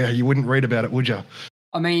purchase. Yeah, you wouldn't read about it, would you?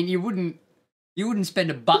 I mean, you wouldn't spend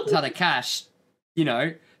a butt ton of cash, you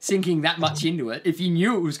know, sinking that much into it if you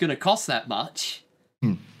knew it was going to cost that much.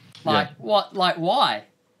 What? Like, why?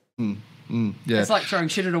 Yeah. It's like throwing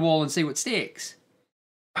shit at a wall and see what sticks.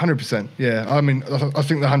 100%. Yeah. I mean, I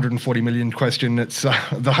think the $140 million question, it's the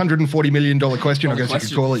 $140 million question, I guess you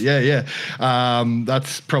could call it. Yeah.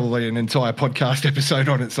 That's probably an entire podcast episode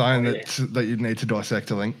on its own that you'd need to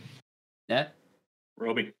dissect, I think. Yeah.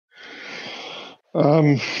 Robbie.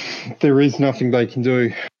 There is nothing they can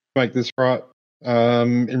do to make this right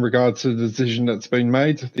in regards to the decision that's been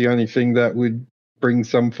made. The only thing that would bring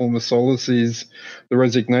some form of solace is the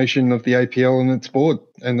resignation of the APL and its board,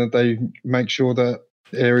 and that they make sure that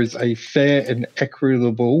there is a fair and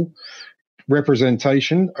equitable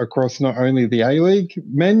representation across not only the A-League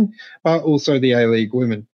men, but also the A-League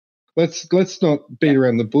women. Let's not beat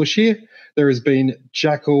around the bush here. There has been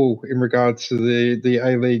jack all in regards to the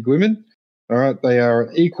A-League women. All right, they are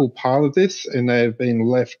an equal part of this, and they have been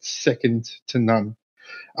left second to none.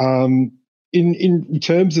 In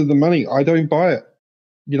terms of the money, I don't buy it.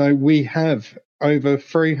 You know, we have over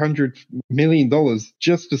 $300 million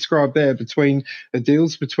just described there between the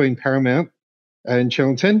deals between Paramount and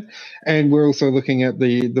Channel 10, and we're also looking at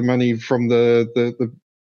the money from the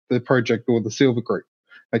project or the Silver Group.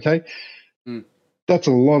 Okay, That's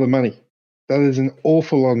a lot of money. That is an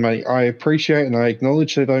awful lot of money. I appreciate and I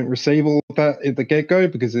acknowledge they don't receive all of that at the get-go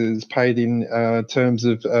because it is paid in terms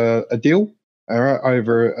of a deal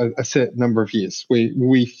over a set number of years.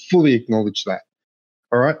 We fully acknowledge that.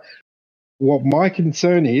 All right. What my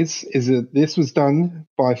concern is that this was done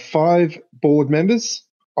by 5 board members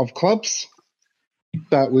of clubs.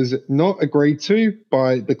 That was not agreed to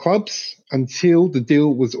by the clubs until the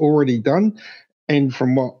deal was already done. And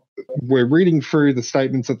from what we're reading through the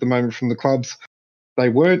statements at the moment from the clubs, they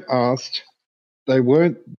weren't asked, they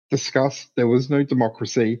weren't discussed, there was no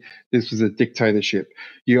democracy. This was a dictatorship.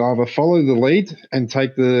 You either follow the lead and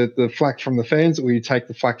take the flack from the fans, or you take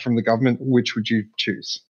the flack from the government. Which would you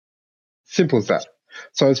choose? Simple as that.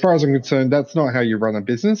 So as far as I'm concerned, that's not how you run a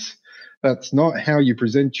business. That's not how you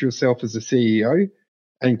present yourself as a CEO.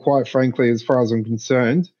 And quite frankly, as far as I'm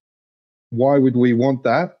concerned, why would we want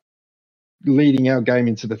that leading our game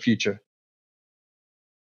into the future.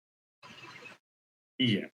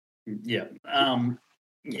 Yeah.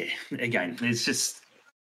 Again, it's just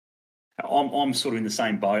I'm sort of in the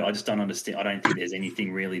same boat. I just don't understand. I don't think there's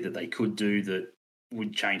anything really that they could do that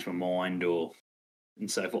would change my mind and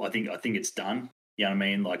so forth. I think it's done. You know what I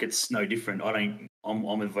mean? Like, it's no different. I'm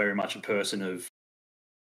a very much a person of,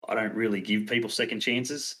 I don't really give people second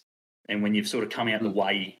chances. And when you've sort of come out the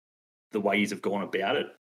way you've gone about it,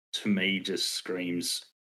 to me just screams,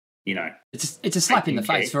 it's a slap in the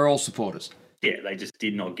face for all supporters. Yeah, they just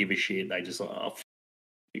did not give a shit. They just like, oh,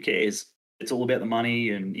 who cares? It's all about the money,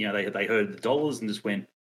 and they heard the dollars and just went,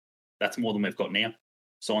 that's more than we've got now.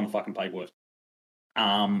 Sign the fucking paperwork.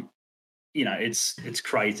 It's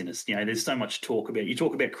craziness. There's so much talk about. You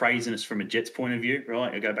talk about craziness from a Jets point of view,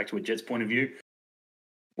 right? I go back to a Jets point of view.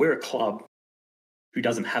 We're a club who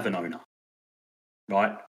doesn't have an owner,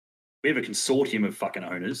 right? We have a consortium of fucking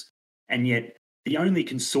owners, and yet the only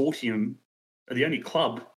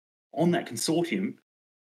club on that consortium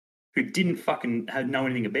who didn't fucking know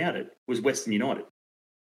anything about it was Western United.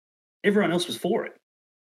 Everyone else was for it,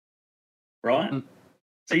 right?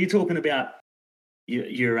 So you're talking about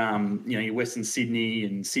your Western Sydney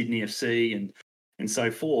and Sydney FC and so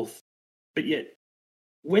forth, but yet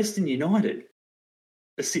Western United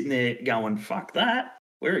are sitting there going, "Fuck that,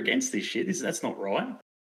 we're against this shit. That's not right."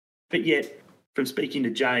 But yet, from speaking to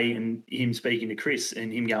Jay and him speaking to Chris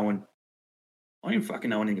and him going, "I don't fucking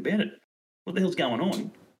know anything about it. What the hell's going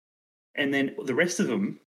on?" And then the rest of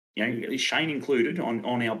them, Shane included on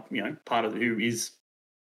our part of who is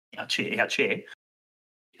our chair,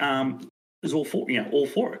 is all for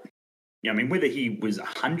it. I mean, whether he was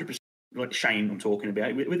 100%, like Shane I'm talking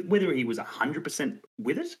about, whether he was 100%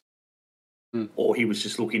 with it, or he was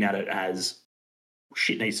just looking at it as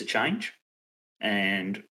shit needs to change,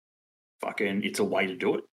 and fucking it's a way to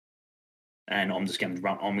do it, and I'm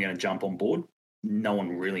going to jump on board. No one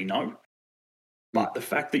really know. But the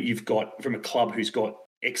fact that you've got, from a club who's got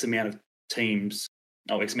X amount of teams,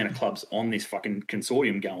 X amount of clubs on this fucking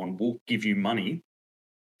consortium going, we'll give you money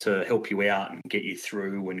to help you out and get you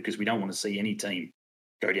through, and because we don't want to see any team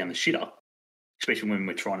go down the shitter, especially when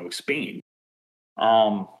we're trying to expand.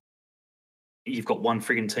 You've got one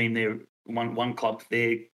frigging team there, one club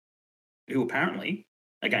there, who apparently,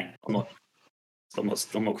 again, I'm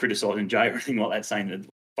not criticising Jay or anything like that, saying that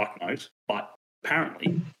fuck knows, but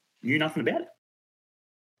apparently knew nothing about it.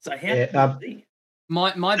 So how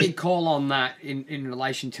my big call on that in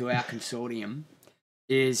relation to our consortium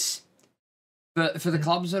is for the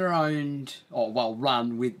clubs that are owned or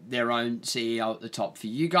run with their own CEO at the top. For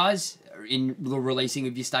you guys in the releasing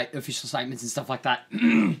of your official statements and stuff like that,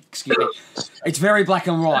 excuse me, it's very black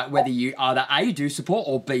and white whether you either A, do support,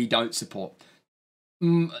 or B, don't support.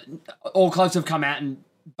 All clubs have come out and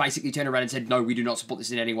basically turned around and said, no, we do not support this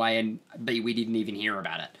in any way, and B, we didn't even hear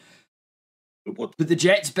about it. But the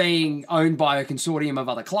Jets being owned by a consortium of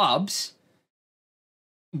other clubs,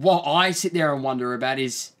 what I sit there and wonder about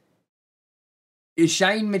is has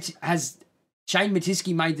Shane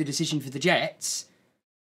Matisky made the decision for the Jets,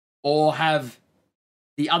 or have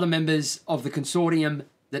the other members of the consortium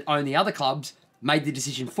that own the other clubs made the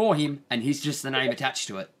decision for him, and he's just the name attached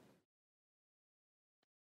to it?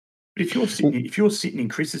 But if you're sitting in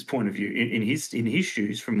Chris's point of view, in his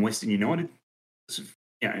shoes from Western United, as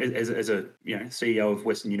a CEO of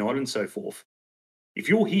Western United and so forth, if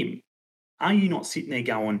you're him, are you not sitting there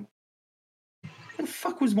going, "What the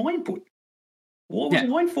fuck was my input? Why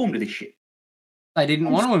was I informed of this shit?" They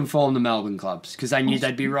didn't want to inform the Melbourne clubs because they knew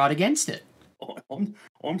they'd be right against it.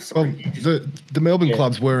 I'm sorry. Well, the Melbourne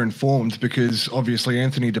clubs were informed because obviously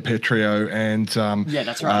Anthony DiPetrio and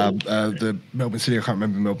that's right. The Melbourne City, I can't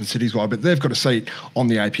remember Melbourne City's guy, but they've got a seat on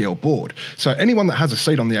the APL board. So anyone that has a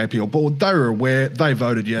seat on the APL board, they were aware, they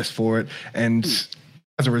voted yes for it, and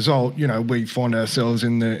as a result, we find ourselves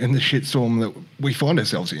in the shitstorm that we find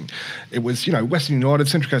ourselves in. It was, Western United,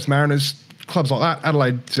 Central Coast Mariners, clubs like that,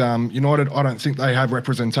 Adelaide United, I don't think they have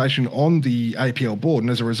representation on the APL board,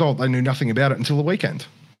 and as a result, they knew nothing about it until the weekend.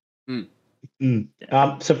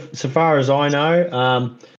 So far as I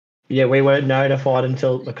know, we weren't notified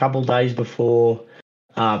until a couple of days before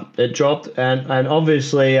it dropped, and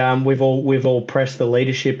obviously we've all pressed the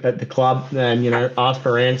leadership at the club and asked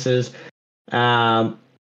for answers.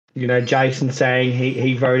 Jason saying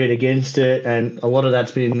he voted against it, and a lot of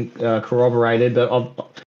that's been corroborated, but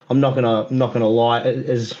I'm not gonna lie.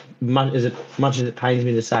 As much as it pains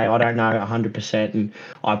me to say, I don't know 100%, and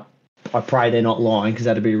I pray they're not lying, because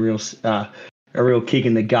that'd be a real kick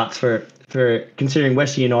in the guts for considering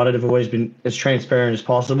Western United have always been as transparent as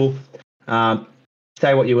possible.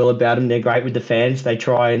 say what you will about them, they're great with the fans. They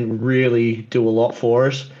try and really do a lot for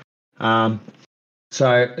us.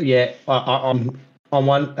 So yeah, I'm on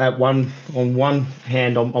one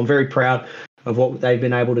hand, I'm very proud of what they've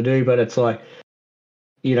been able to do, but it's like,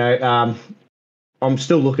 you know, we're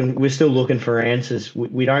still looking for answers.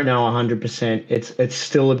 We don't know 100%. It's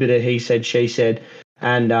still a bit of he said, she said,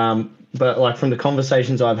 and but like from the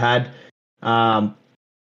conversations I've had, I'm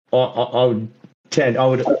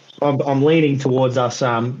leaning towards us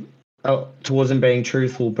towards them being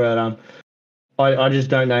truthful, but I just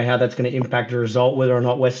don't know how that's going to impact the result. Whether or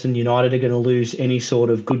not Western United are going to lose any sort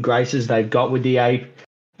of good graces they've got with the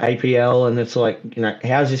APL, and it's like, you know,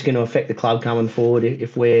 how's this going to affect the club coming forward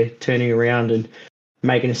if we're turning around and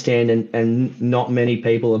making a stand and not many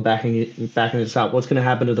people are backing us up? What's going to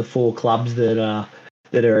happen to the 4 clubs that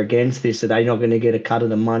are against this? Are they not going to get a cut of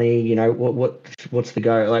the money? You know, what's the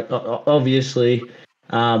go? Like, obviously,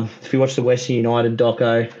 if you watch the Western United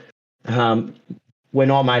doco, we're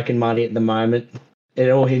not making money at the moment. It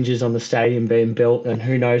all hinges on the stadium being built, and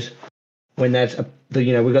who knows when that's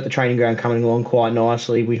we've got the training ground coming along quite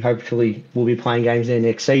nicely. We hopefully will be playing games there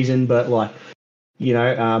next season, but like, you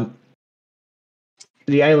know,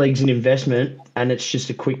 the A-League's an investment, and it's just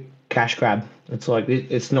a quick cash grab. It's like,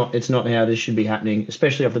 it's not how this should be happening,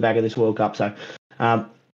 especially off the back of this World Cup. So,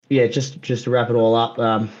 yeah, just to wrap it all up,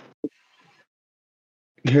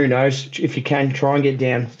 who knows? If you can, try and get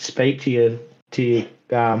down, speak to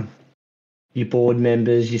your board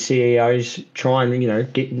members, your CEOs, try and, you know,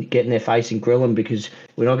 get in their face and grill them, because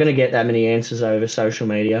we're not going to get that many answers over social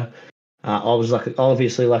media. I was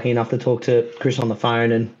obviously lucky enough to talk to Chris on the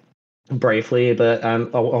phone and briefly, but I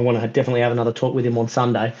want to definitely have another talk with him on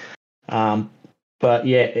Sunday. But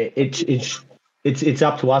yeah, it's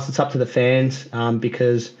up to us. It's up to the fans,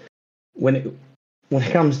 because when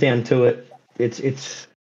it comes down to it, it's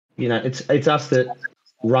you know, it's us that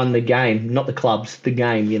run the game, not the clubs. The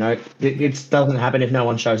game, you know, it doesn't happen if no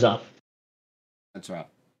one shows up. That's right.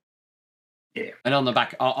 Yeah. And on the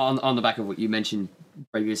back of what you mentioned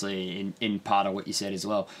previously, in part of what you said as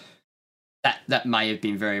well, that may have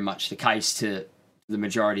been very much the case to the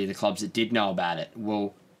majority of the clubs that did know about it.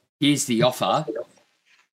 Well, here's the offer.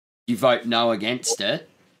 You vote no against it.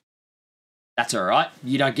 That's all right.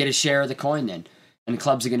 You don't get a share of the coin then. And the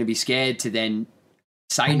clubs are going to be scared to then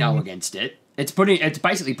say no against it. It's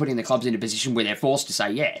basically putting the clubs in a position where they're forced to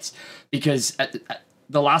say yes, because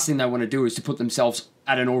the last thing they want to do is to put themselves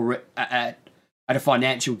at a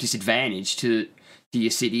financial disadvantage to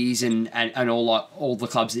your cities and all the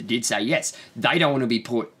clubs that did say yes. They don't want to be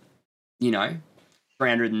put, you know,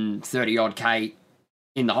 330 odd K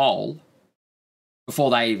in the hole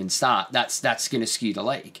before they even start. That's going to skew the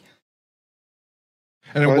league.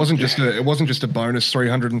 And it wasn't just a bonus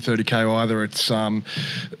 330k either. It's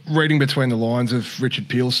reading between the lines of Richard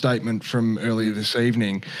Peel's statement from earlier this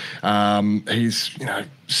evening. He's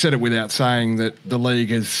said it without saying that the league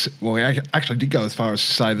has. Well, he actually did go as far as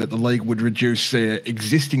to say that the league would reduce their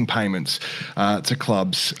existing payments to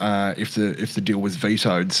clubs if the deal was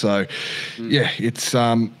vetoed. So, yeah, it's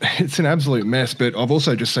an absolute mess. But I've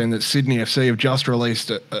also just seen that Sydney FC have just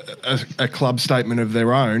released a club statement of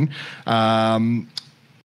their own.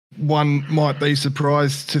 One might be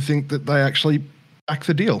surprised to think that they actually back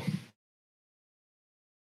the deal.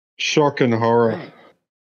 Shock and horror.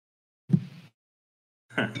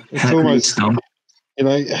 It's almost,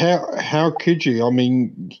 how could you? I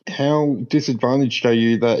mean, how disadvantaged are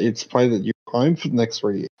you that it's played at your home for the next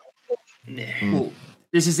 3 years? Well,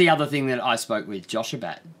 this is the other thing that I spoke with Josh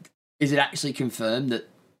about. Is it actually confirmed that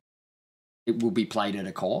it will be played at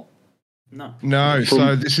a core? No.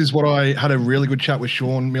 So this is what I had a really good chat with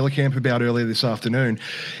Sean Millicamp about earlier this afternoon.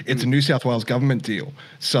 It's a New South Wales government deal.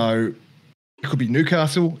 So it could be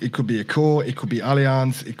Newcastle, it could be a core, it could be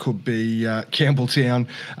Allianz, it could be Campbelltown,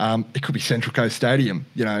 it could be Central Coast Stadium.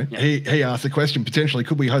 You know, he asked the question, potentially,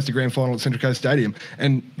 could we host a grand final at Central Coast Stadium?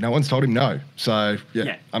 And no one's told him no. So,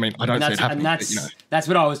 yeah. I mean, I don't see it happening. And that's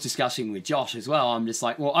what I was discussing with Josh as well. I'm just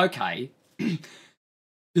like, well, okay,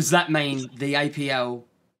 does that mean the APL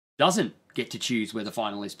doesn't get to choose where the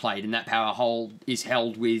final is played, and that power is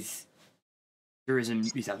held with Tourism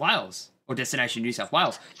New South Wales or Destination New South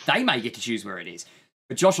Wales? They may get to choose where it is.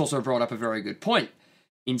 But Josh also brought up a very good point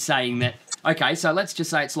in saying that, okay, so let's just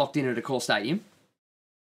say it's locked in at a core stadium,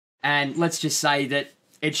 and let's just say that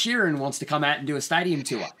Ed Sheeran wants to come out and do a stadium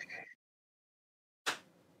tour.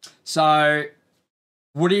 So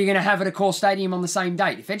what are you going to have at a core stadium on the same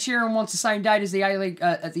date? If Ed Sheeran wants the same date as the A-League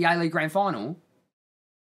at the A-League Grand Final,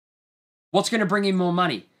 what's going to bring in more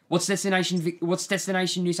money? What's Destination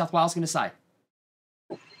New South Wales going to say?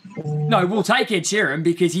 No, we'll take Ed Sheeran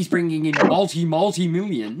because he's bringing in multi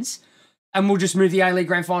millions, and we'll just move the A-League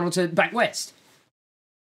Grand Final to back west.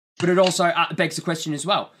 But it also begs the question as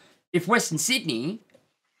well. If Western Sydney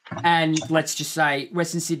and let's just say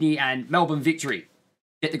Western Sydney and Melbourne Victory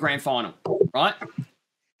get the grand final, right?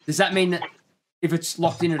 Does that mean that if it's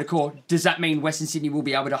locked in at a court, does that mean Western Sydney will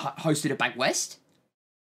be able to host it at back west?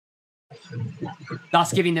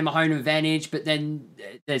 Thus giving them a home advantage, but then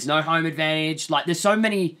there's no home advantage. Like, there's so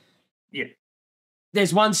many... Yeah.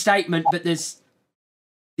 There's one statement, but there's...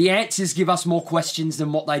 The answers give us more questions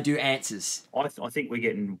than what they do answers. I think we're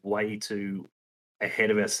getting way too ahead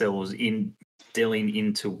of ourselves in delving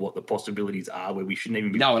into what the possibilities are where we shouldn't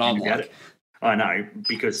even be thinking about it. I know,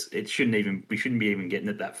 because we shouldn't be even getting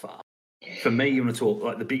it that far. For me, you want to talk,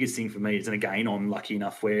 like, the biggest thing for me is, and again, I'm lucky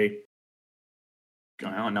enough where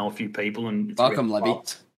I know a few people and welcome, Levy,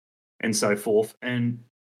 and so forth. And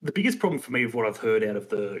the biggest problem for me of what I've heard out of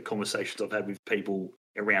the conversations I've had with people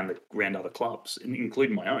around other clubs,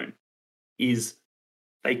 including my own, is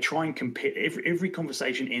they try and compare. Every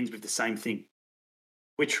conversation ends with the same thing.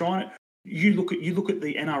 We're trying to. You look at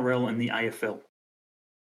the NRL and the AFL.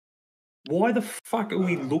 Why the fuck are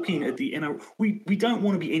we looking at the NRL? We don't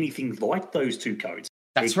want to be anything like those two codes.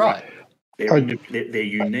 That's right. They're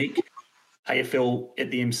unique. AFL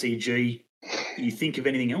at the MCG. You think of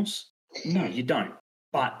anything else? No, you don't.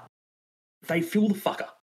 But they fill the fucker.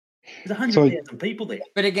 There's 100,000 people there.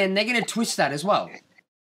 But again, they're going to twist that as well.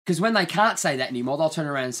 Because when they can't say that anymore, they'll turn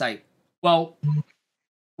around and say, well,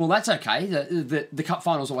 that's okay. The cup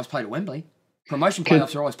finals always played at Wembley. Promotion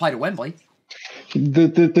playoffs are always played at Wembley.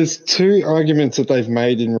 There's two arguments that they've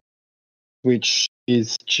made in which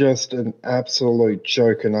is just an absolute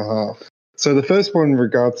joke and a half. So the first one in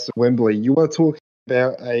regards to Wembley, you are talking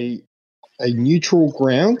about a neutral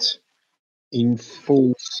ground. In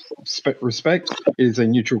full respect, it is a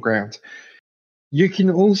neutral ground. You can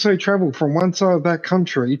also travel from one side of that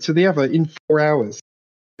country to the other in 4 hours.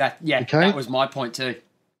 That was my point too.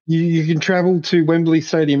 You can travel to Wembley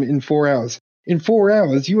Stadium in 4 hours. In 4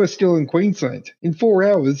 hours, you are still in Queensland. In 4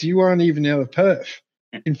 hours, you aren't even out of Perth.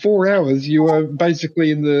 In 4 hours, you are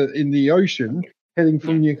basically in the ocean heading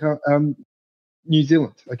from New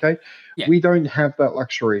Zealand. Okay, yeah. We don't have that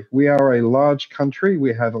luxury. We are a large country.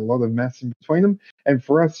 We have a lot of mass in between them, and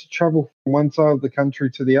for us to travel from one side of the country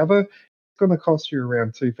to the other, it's going to cost you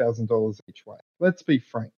around $2,000 each way. Let's be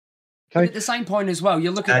frank. Okay. But at the same point as well, you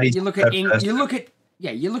look at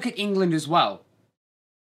England as well.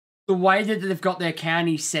 The way that they've got their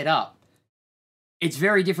county set up, it's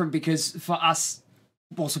very different because for us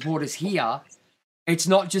supporters here, it's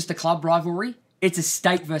not just a club rivalry; it's a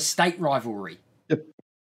state versus state rivalry. Yep.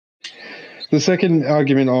 The second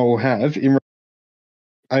argument I will have in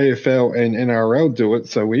AFL and NRL do it,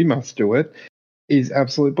 so we must do it, is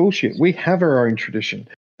absolute bullshit. We have our own tradition.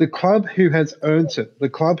 The club who has earned it, the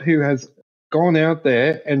club who has gone out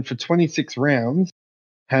there and for 26 rounds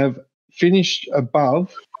have finished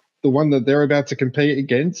above the one that they're about to compete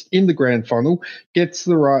against in the grand final, gets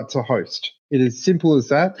the right to host. It is simple as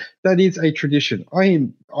that. That is a tradition. I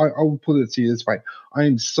will put it to you this way. I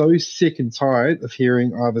am so sick and tired of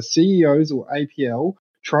hearing either CEOs or APL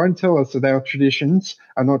try and tell us that our traditions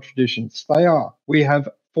are not traditions. They are. We have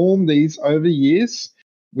formed these over years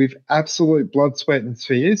with absolute blood, sweat, and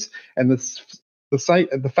tears. And the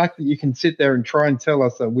fact that you can sit there and try and tell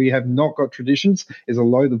us that we have not got traditions is a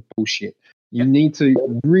load of bullshit. You need to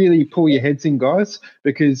really pull your heads in, guys,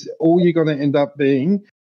 because all you're going to end up being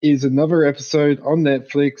is another episode on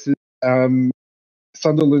Netflix,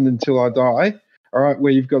 Sunderland Until I Die, all right,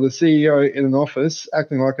 where you've got a CEO in an office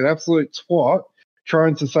acting like an absolute twat,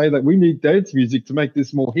 trying to say that we need dance music to make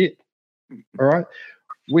this more hit, all right?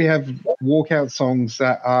 We have walkout songs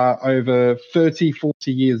that are over 30,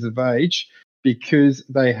 40 years of age because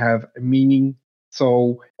they have meaning,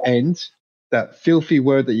 soul, and that filthy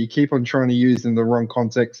word that you keep on trying to use in the wrong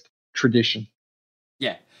context, tradition.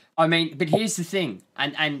 Yeah. I mean, but here's the thing,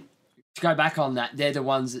 and to go back on that, they're the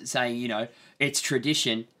ones that say, it's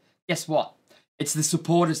tradition. Guess what? It's the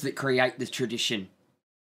supporters that create the tradition,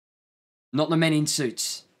 not the men in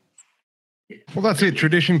suits. Well, that's it.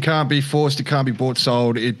 Tradition can't be forced. It can't be bought,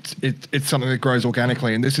 sold. It's something that grows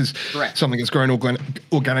organically, and this is something that's grown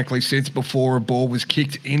organically since before a ball was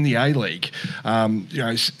kicked in the A-League,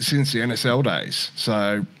 since the NSL days.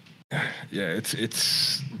 So, yeah,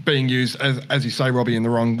 it's being used, as you say, Robbie, in the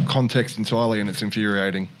wrong context entirely, and it's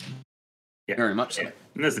infuriating. Yeah, very much so.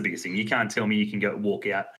 And that's the biggest thing. You can't tell me you can walk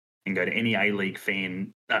out and go to any A-League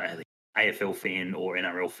fan, AFL fan or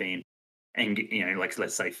NRL fan, and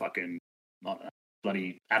let's say fucking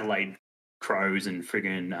bloody Adelaide Crows and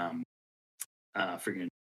friggin'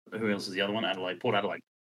 who else is the other one? Adelaide, Port Adelaide.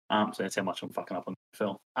 So that's how much I'm fucking up on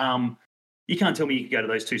the NFL. You can't tell me you can go to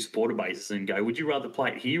those two supporter bases and go, would you rather play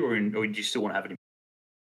it here or would you still want to have it in?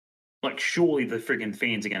 Like, surely the friggin'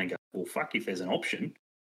 fans are going to go, well, fuck, if there's an option,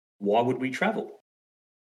 why would we travel?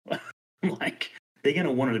 Like, they're going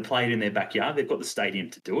to want to play it in their backyard. They've got the stadium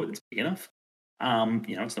to do it. It's big enough.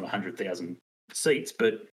 It's not 100,000 seats,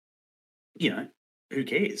 but, who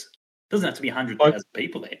cares? It doesn't have to be 100,000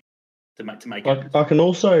 people there to make it. I can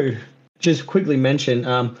also just quickly mention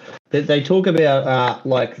that they talk about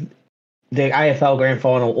the AFL Grand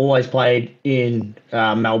Final always played in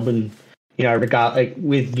Melbourne,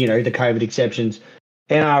 with the COVID exceptions.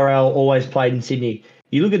 NRL always played in Sydney.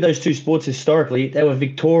 You look at those two sports historically, they were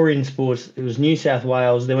Victorian sports. It was New South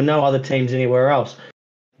Wales. There were no other teams anywhere else.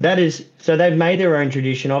 So they've made their own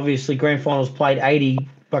tradition. Obviously, Grand Finals played 80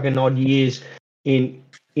 fucking odd years in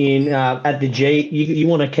at the G. You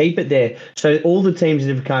want to keep it there. So all the teams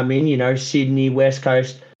that have come in, Sydney, West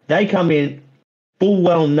Coast, they come in full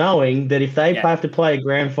well knowing that if they have to play a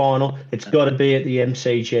grand final, it's got to be at the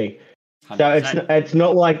MCG. 100%. So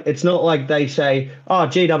it's not like they say, oh,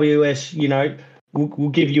 GWS, we'll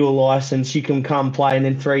give you a license, you can come play, and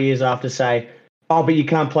then 3 years after say, oh, but you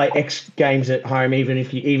can't play X games at home even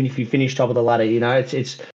if you finish top of the ladder.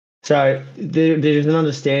 It's so there's an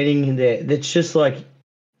understanding there that's just like,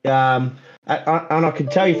 and I can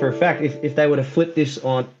tell you for a fact if they would have flipped this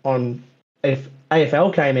on if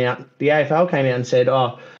AFL came out, the AFL came out and said,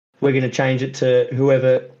 oh, we're going to change it to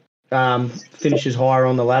whoever finishes higher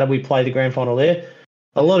on the ladder, we play the grand final there.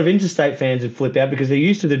 A lot of interstate fans would flip out because they're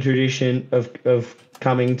used to the tradition of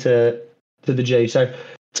coming to the G. So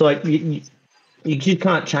it's like you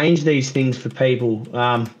can't change these things for people,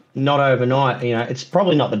 not overnight. It's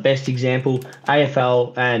probably not the best example,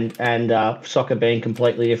 AFL and soccer being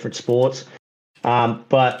completely different sports.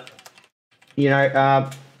 But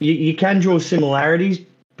you can draw similarities,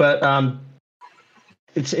 but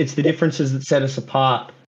it's the differences that set us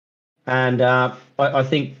apart. And I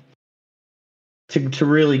think to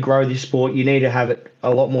really grow this sport, you need to have it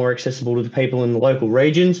a lot more accessible to the people in the local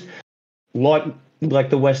regions, like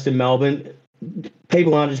the Western Melbourne.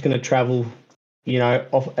 People aren't just going to travel,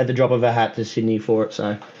 off at the drop of a hat to Sydney for it.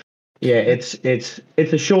 So, yeah, it's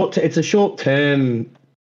a short term,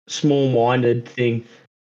 small-minded thing.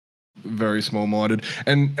 Very small-minded,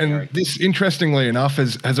 and this, interestingly enough,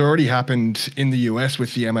 has already happened in the US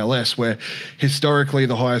with the MLS, where historically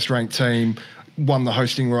the highest-ranked team won the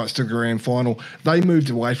hosting rights to the grand final. They moved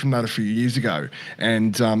away from that a few years ago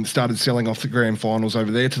and started selling off the grand finals over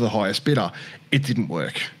there to the highest bidder. It didn't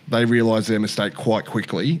work. They realised their mistake quite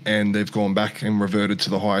quickly, and they've gone back and reverted to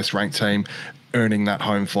the highest-ranked team earning that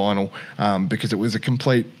home final because it was a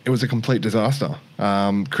complete disaster.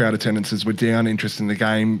 Crowd attendances were down, interest in the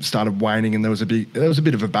game started waning, and there was a bit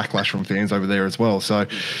of a backlash from fans over there as well. So,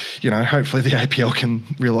 hopefully the APL can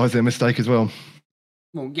realise their mistake as well.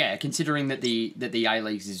 Well, yeah, considering that the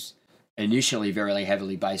A-Leagues is initially very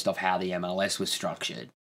heavily based off how the MLS was structured.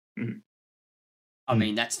 Mm-hmm. I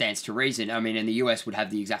mean, that stands to reason. I mean, and the US would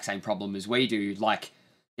have the exact same problem as we do, like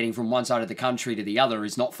getting from one side of the country to the other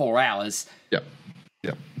is not 4 hours. Yep.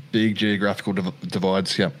 Big geographical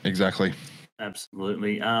divides. Yep, exactly.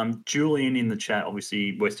 Absolutely. Julian in the chat,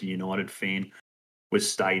 obviously Western United fan, was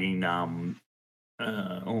stating, the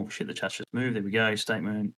chat's just moved. There we go.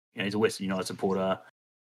 Statement. He's a Western United supporter,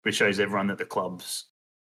 which shows everyone that the club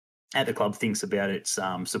thinks about its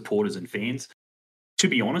supporters and fans. To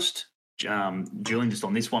be honest, Julian, just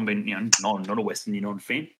on this one, being not a Western United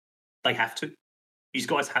fan, they have to. These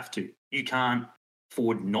guys have to. You can't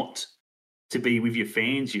afford not to be with your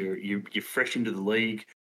fans. You're fresh into the league.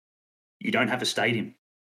 You don't have a stadium.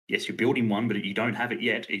 Yes, you're building one, but you don't have it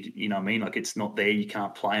yet. You know what I mean? Like, it's not there. You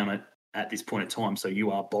can't play on it at this point in time. So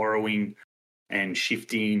you are borrowing and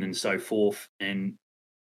shifting and so forth. And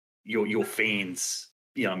your fans,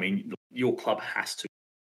 I mean, your club has to.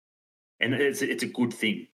 And it's a good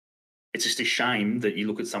thing. It's just a shame that you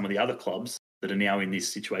look at some of the other clubs that are now in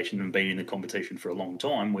this situation and been in the competition for a long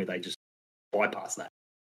time, where they just bypass that,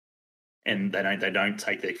 and they don't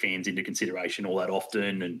take their fans into consideration all that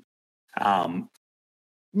often. And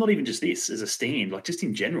not even just this as a stand, like just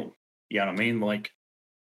in general. You know what I mean? Like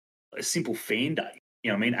a simple fan day.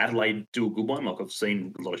 You know what I mean? Adelaide do a good one. Like, I've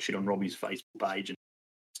seen a lot of shit on Robbie's Facebook page and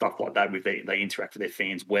stuff like that, with they interact with their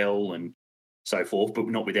fans well and so forth, but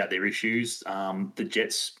not without their issues. The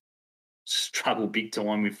Jets struggle big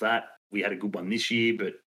time with that. We had a good one this year,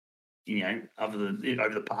 but over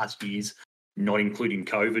the past years, not including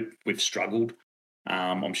COVID, we've struggled.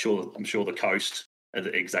 I'm sure the coast are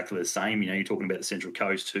exactly the same. You're talking about the Central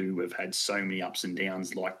Coast, who have had so many ups and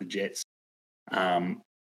downs like the Jets.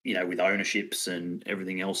 with ownerships and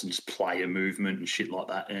everything else, and just player movement and shit like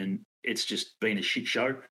that. And it's just been a shit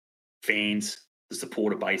show. Fans, the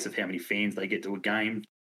supporter base of how many fans they get to a game,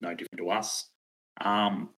 no different to us.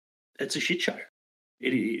 It's a shit show.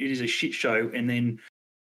 It is a shit show. And then,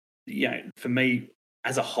 for me,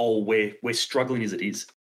 as a whole, we're struggling as it is.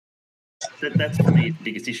 That's for me the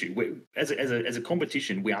biggest issue. As a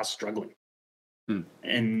competition, we are struggling.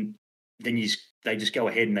 And then they just go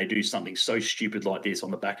ahead and they do something so stupid like this on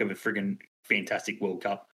the back of a friggin' fantastic World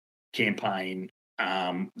Cup campaign.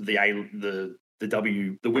 The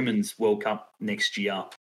Women's World Cup next year,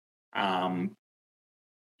 and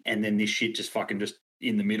then this shit just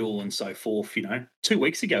in the middle and so forth. 2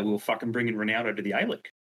 weeks ago we were fucking bringing Ronaldo to the A-League.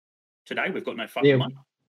 Today we've got no fucking money.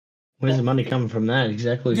 Where's the money coming from that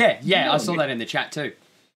exactly? Yeah, I saw that in the chat too.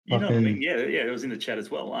 You know what I mean? Yeah, it was in the chat as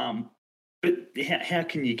well. But how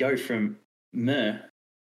can you go from meh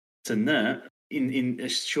to nah in a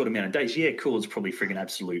short amount of days? Yeah, cool, it's probably friggin'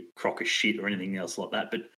 absolute crock of shit or anything else like that.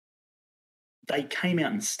 But they came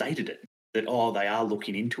out and stated it, that, they are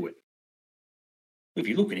looking into it. If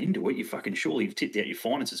you're looking into it, you fucking surely have tipped out your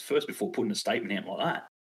finances first before putting a statement out like that.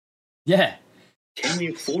 Yeah. Can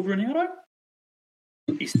we afford Ronaldo?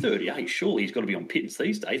 He's 38. Surely he's got to be on pittance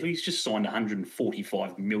these days. He's just signed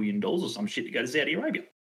 $145 million or some shit to go to Saudi Arabia.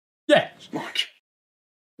 Yeah. Like,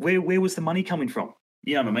 where was the money coming from?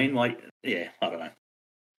 You know what I mean? Like, I don't know.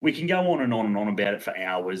 We can go on and on and on about it for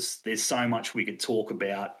hours. There's so much we could talk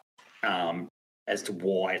about as to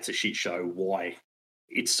why it's a shit show, why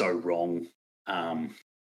it's so wrong, why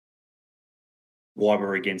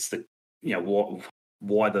we're against the,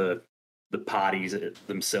 why the parties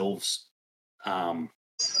themselves, what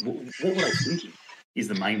were they thinking is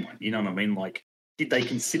the main one. You know what I mean? Like, did they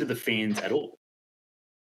consider the fans at all?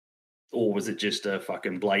 Or was it just a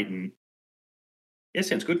fucking blatant,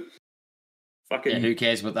 sounds good. Fucking, who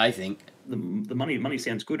cares what they think? The money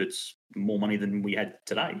sounds good. It's more money than we had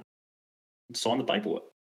today. Sign the paperwork.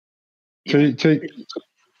 Two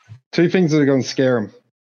things that are going to scare them,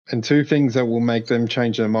 and two things that will make them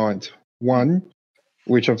change their mind. One,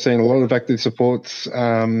 which I've seen a lot of active supports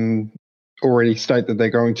already state that they're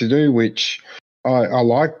going to do, which I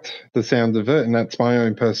liked the sound of it, and that's my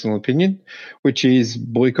own personal opinion, which is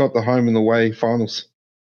boycott the home and away finals.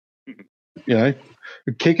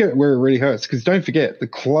 Kick it where it really hurts, because don't forget, the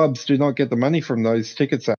clubs do not get the money from those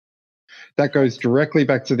ticket sales. That goes directly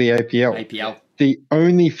back to the APL. The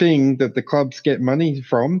only thing that the clubs get money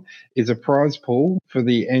from is a prize pool for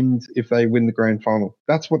the end if they win the grand final.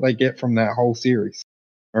 That's what they get from that whole series.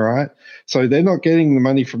 All right? So they're not getting the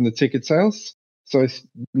money from the ticket sales. So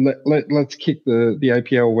let's kick the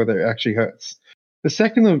APL where it actually hurts. The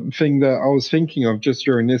second thing that I was thinking of just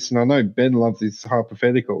during this, and I know Ben loves his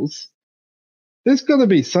hypotheticals, there's got to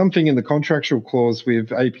be something in the contractual clause with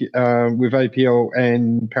APL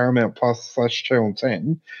and Paramount Plus / Channel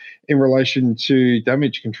 10 in relation to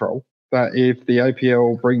damage control, that if the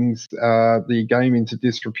APL brings the game into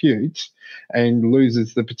disrepute and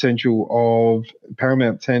loses the potential of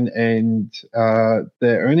Paramount 10 and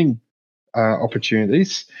their earning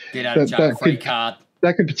opportunities, get out of jail free card.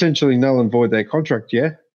 That could potentially null and void their contract,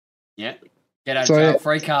 yeah? Yeah. Get out of jail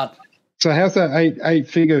free card. So how's that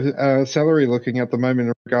eight-figure salary looking at the moment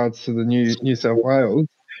in regards to the New South Wales,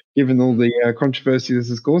 given all the controversy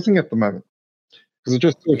this is causing at the moment? Because I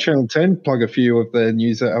just saw Channel 10 plug a few of their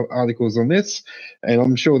news articles on this, and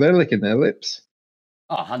I'm sure they're licking their lips.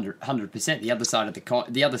 Oh, 100%. The other side of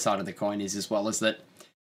the coin is as well as that,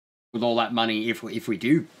 with all that money, if we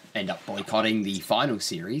do end up boycotting the final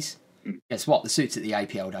series, guess what? The suits at the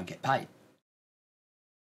APL don't get paid.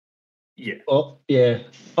 Yeah. Well, yeah.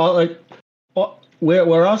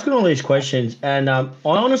 We're asking all these questions, and I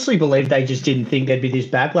honestly believe they just didn't think there'd be this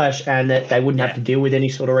backlash and that they wouldn't have to deal with any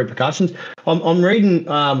sort of repercussions. I'm reading.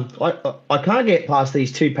 I can't get past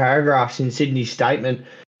these two paragraphs in Sydney's statement.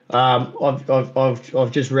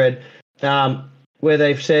 I've just read where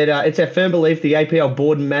they've said it's our firm belief the APL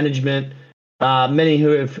board and management, many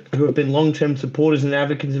who have been long-term supporters and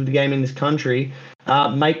advocates of the game in this country,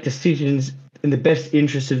 make decisions in the best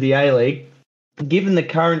interests of the A-League. Given the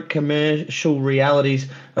current commercial realities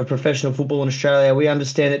of professional football in Australia, we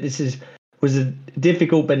understand that this was a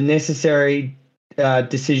difficult but necessary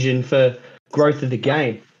decision for growth of the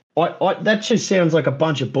game. That just sounds like a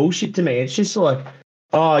bunch of bullshit to me. It's just like,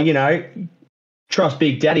 trust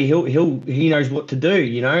Big Daddy. He knows what to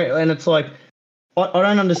do, And it's like, I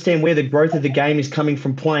don't understand where the growth of the game is coming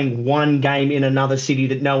from playing one game in another city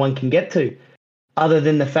that no one can get to, other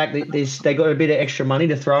than the fact that they got a bit of extra money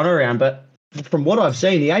to throw around. But from what I've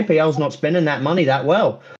seen, the APL's not spending that money that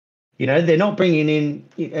well. They're not bringing in,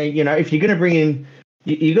 if you're going to bring in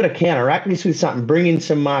you got to counteract this with something. Bring in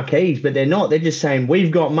some marquees, but they're not. They're just saying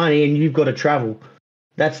we've got money and you've got to travel.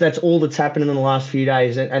 That's all that's happened in the last few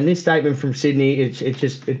days. And this statement from Sydney,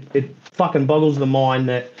 it fucking boggles the mind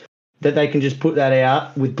that they can just put that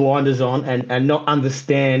out with blinders on and not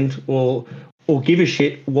understand or give a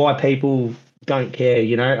shit why people don't care.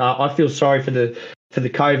 You know, I feel sorry for the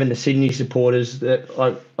Cove and the Sydney supporters. That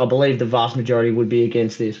I believe the vast majority would be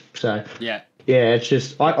against this. So Yeah. Yeah, it's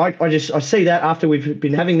just I see that after we've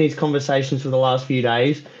been having these conversations for the last few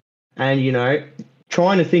days, and you know, I'm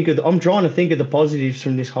trying to think of the positives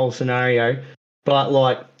from this whole scenario, but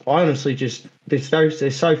like I honestly just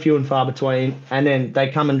there's so few and far between, and then they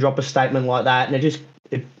come and drop a statement like that, and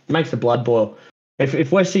it makes the blood boil.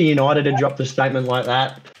 If Western United had dropped a statement like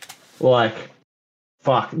that, like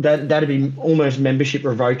fuck, that'd be almost membership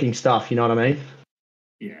revoking stuff. You know what I mean?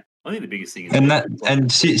 Yeah. I think the biggest thing is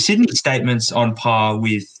and Sydney's statement's on par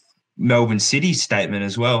with Melbourne City's statement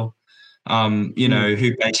as well. You know,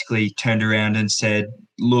 who basically turned around and said,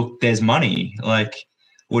 "Look, there's money. Like,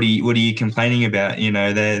 what are you complaining about?" You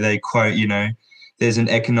know, they quote, you know, there's an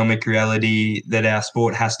economic reality that our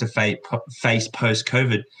sport has to face post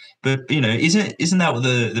COVID. But you know, isn't that what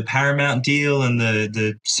the Paramount deal and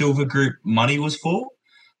the Silver Group money was for?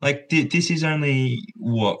 Like this is only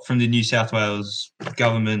what from the New South Wales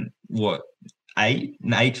government, what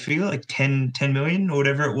eight figure, like 10 million or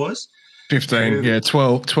whatever it was. 15, yeah,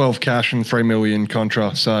 12 cash and 3 million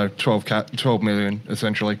contra, so 12 million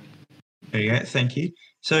essentially. There you go, thank you.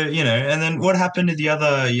 So, you know, and then what happened to the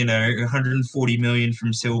other, you know, 140 million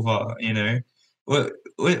from Silver, you know?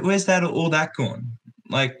 Where's that all that gone?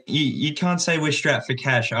 Like, you can't say we're strapped for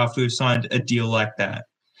cash after we've signed a deal like that.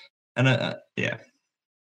 And, yeah.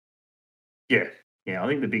 Yeah, I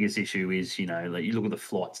think the biggest issue is, you know, like you look at the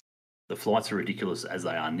flights. The flights are ridiculous as they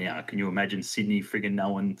are now. Can you imagine Sydney friggin'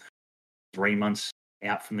 knowing 3 months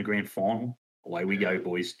out from the grand final? Away we go,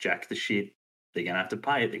 boys. Jack the shit. They're going to have to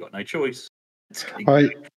pay it. They've got no choice. I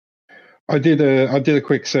did a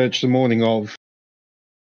quick search the morning of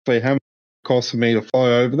how much it costs for me to fly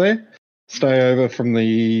over there, stay over from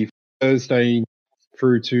the Thursday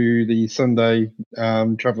through to the Sunday,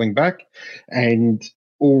 traveling back, and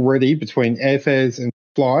already between airfares and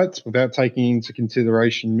flights, without taking into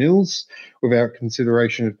consideration meals, without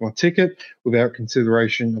consideration of my ticket, without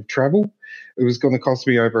consideration of travel, it was going to cost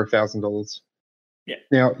me over $1,000. Yeah.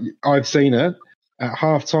 Now I've seen it at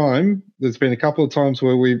half time. There's been a couple of times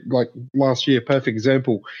where we, like last year, perfect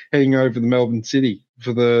example, heading over to Melbourne City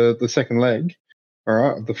for the second leg, all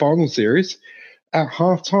right, of the final series. At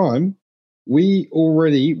half time, we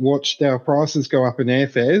already watched our prices go up in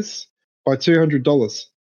airfares by $200.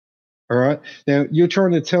 All right. Now you're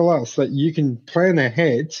trying to tell us that you can plan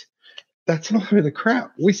ahead. That's not a bit of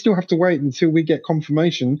crap. We still have to wait until we get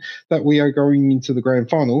confirmation that we are going into the grand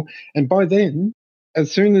final. And by then,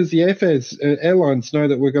 as soon as the airfares airlines know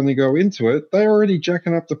that we're going to go into it, they're already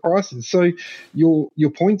jacking up the prices. So your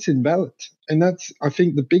point's invalid. And that's, I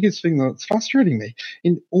think, the biggest thing that's frustrating me.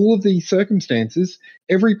 In all of these circumstances,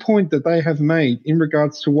 every point that they have made in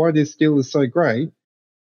regards to why this deal is so great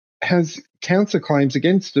has counterclaims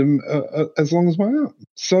against them as long as my arm.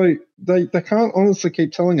 So they can't honestly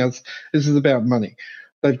keep telling us this is about money.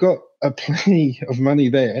 They've got a plenty of money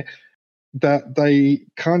there that they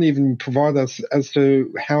can't even provide us as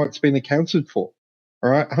to how it's been accounted for.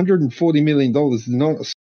 All right, $140 million is not a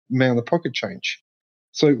amount of pocket change.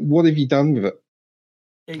 So what have you done with it?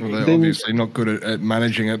 Well, they're obviously not good at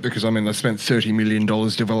managing it because, I mean, they spent $30 million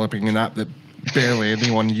developing an app that barely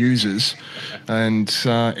anyone uses and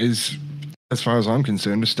is, as far as I'm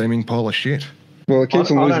concerned, a steaming pile of shit. Well, it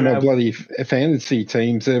keeps on losing my bloody fantasy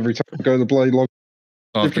teams every time I go to bloody log.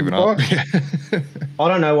 I've given up. I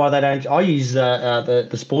don't know why they don't. I use the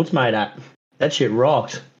Sportsmate app. That shit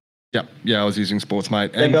rocks. Yeah, I was using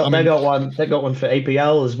Sportsmate. They got one for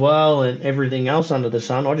EPL as well, and everything else under the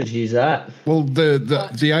sun. I just use that. Well,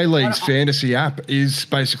 the A-League's fantasy app is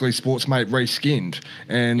basically Sportsmate reskinned,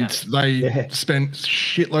 and they spent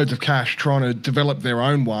shitloads of cash trying to develop their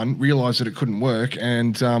own one, realised that it couldn't work,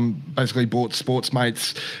 and basically bought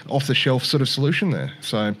Sportsmate's off-the-shelf sort of solution there.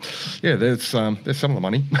 So, yeah, there's some of the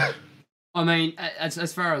money. I mean,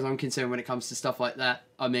 as far as I'm concerned, when it comes to stuff like that,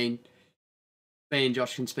 I mean, me and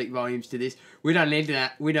Josh can speak volumes to this. We don't need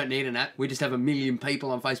that. We don't need an app. We just have 1 million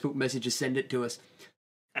people on Facebook messages send it to us.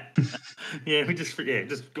 we just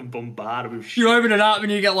bombarded with shit. You open it up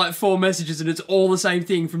and you get like 4 messages and it's all the same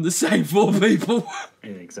thing from the same 4 people. Yeah,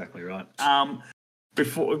 exactly right.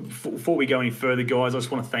 Before we go any further, guys, I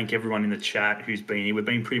just want to thank everyone in the chat who's been here. We've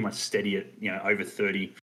been pretty much steady at over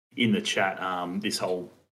 30 in the chat this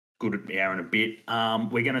whole good hour and a bit.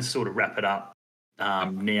 We're going to sort of wrap it up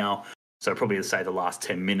now. So probably to say the last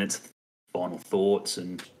 10 minutes, final thoughts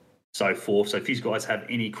and so forth. So if you guys have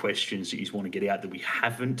any questions that you want to get out that we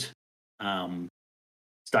haven't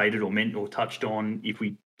stated or meant or touched on, if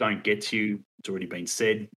we don't get to you, it's already been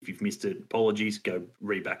said. If you've missed it, apologies. Go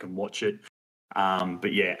read back and watch it.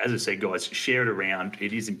 But yeah, as I said, guys, share it around.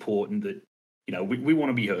 It is important that, we want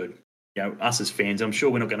to be heard. Us as fans, I'm sure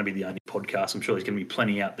we're not going to be the only podcast. I'm sure there's going to be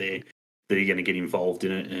plenty out there that are going to get involved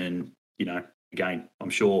in it. And, again, I'm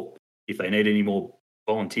sure if they need any more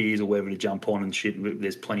volunteers or whatever to jump on and shit,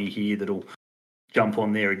 there's plenty here that'll jump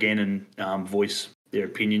on there again and voice their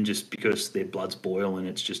opinion just because their blood's boil and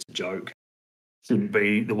it's just a joke. Shouldn't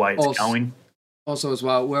be the way it's going. Also, as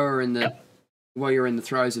well, while you're in the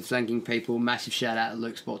throes of thanking people, massive shout out to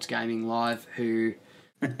Luke Sports Gaming Live, who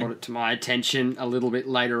brought it to my attention a little bit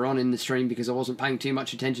later on in the stream because I wasn't paying too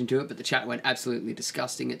much attention to it, but the chat went absolutely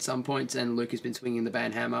disgusting at some points, and Luke has been swinging the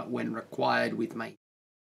ban hammer when required with me.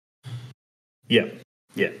 Yeah.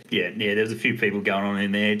 There's a few people going on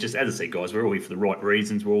in there. Just as I said, guys, we're all here for the right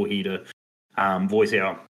reasons. We're all here to voice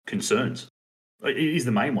our concerns. It is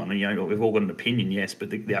the main one. We've all got an opinion, yes, but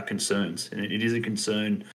they are concerns. And it is a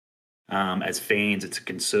concern as fans. It's a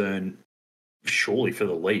concern surely for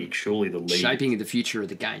the league. Surely the league. Shaping the future of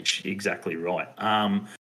the game. Exactly right.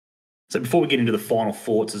 So before we get into the final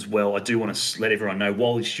thoughts as well, I do want to let everyone know,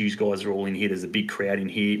 while these you guys are all in here, there's a big crowd in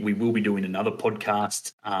here. We will be doing another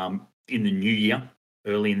podcast in the new year.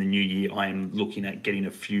 Early in the new year, I am looking at getting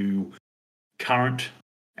a few current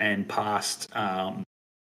and past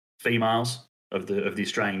females of the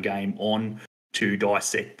Australian game on to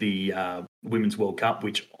dissect the Women's World Cup,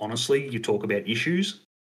 which honestly, you talk about issues.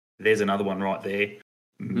 There's another one right there.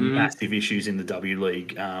 Massive issues in the W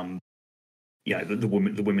League.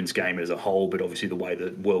 The women's game as a whole, but obviously the way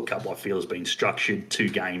the World Cup I feel has been structured, two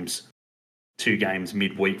games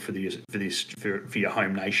midweek for your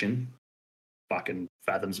home nation, fucking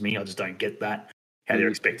fathoms me. I just don't get that. How they're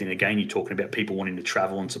expecting, again, you're talking about people wanting to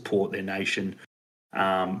travel and support their nation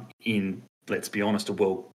in, let's be honest,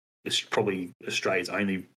 it's probably Australia's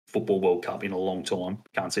only football World Cup in a long time.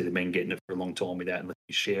 Can't see the men getting it for a long time without unless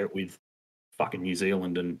you share it with fucking New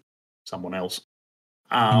Zealand and someone else.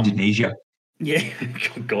 Indonesia. Yeah,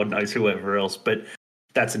 God knows whoever else. But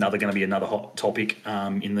that's going to be another hot topic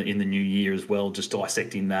in the new year as well, just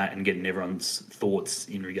dissecting that and getting everyone's thoughts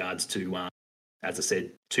in regards to, as I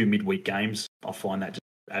said, 2 midweek games. I find that just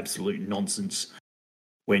absolute nonsense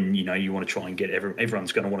when, you want to try and get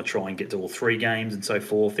everyone's going to want to try and get to all 3 games and so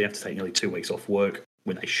forth. They have to take nearly 2 weeks off work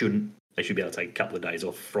when they shouldn't. They should be able to take a couple of days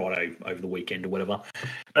off Friday over the weekend or whatever.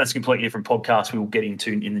 That's a completely different podcast we will get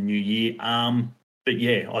into in the new year. But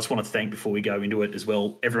yeah, I just want to thank, before we go into it as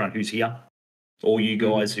well, everyone who's here, all you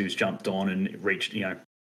guys who's jumped on and reached,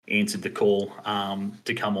 answered the call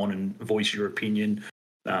to come on and voice your opinion.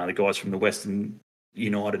 The guys from the Western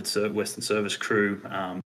Service crew.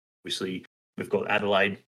 Obviously, we've got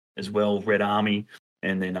Adelaide as well, Red Army,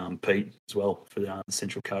 and then Pete as well for the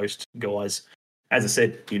Central Coast guys. As I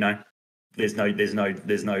said, there's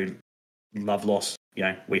no love loss.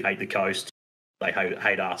 We hate the coast, they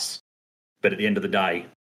hate us. But at the end of the day,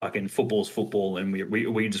 football's football, and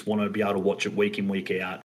we just want to be able to watch it week in, week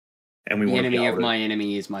out. And we want to be able to... my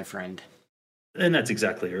enemy is my friend. And that's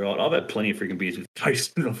exactly right. I've had plenty of freaking beers with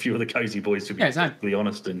a few of the cozy boys, to be perfectly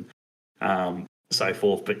honest, and so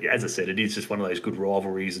forth. But as I said, it is just one of those good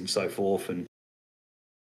rivalries and so forth. And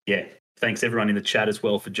yeah, thanks everyone in the chat as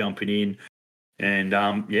well for jumping in. And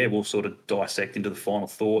we'll sort of dissect into the final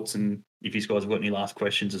thoughts. And if you guys have got any last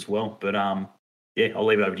questions as well, but I'll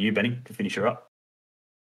leave it over to you, Benny, to finish her up.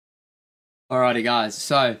 Alrighty, guys.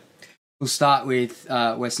 So we'll start with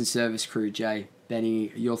Western Service crew. Jay,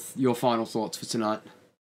 Benny, your final thoughts for tonight.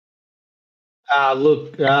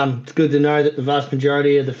 Look, it's good to know that the vast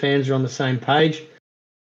majority of the fans are on the same page.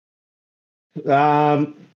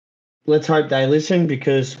 Let's hope they listen,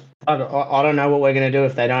 because I don't know what we're going to do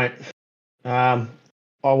if they don't. I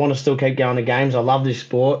want to still keep going to games. I love this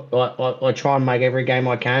sport. I try and make every game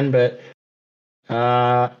I can, but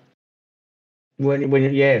when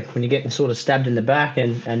you're getting sort of stabbed in the back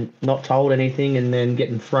and not told anything, and then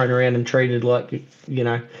getting thrown around and treated like they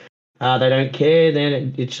don't care,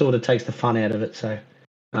 then it sort of takes the fun out of it. So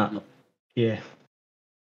yeah.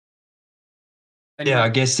 Yeah, I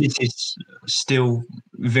guess this is still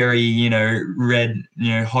very, red,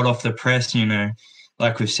 hot off the press,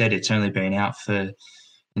 like we've said, it's only been out for,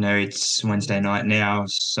 it's Wednesday night now.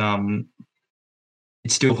 So,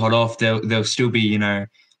 it's still hot off. There'll still be,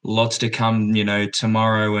 lots to come,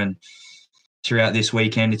 tomorrow and throughout this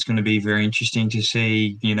weekend. It's going to be very interesting to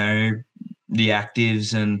see, the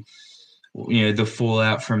actives and the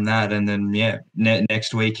fallout from that, and then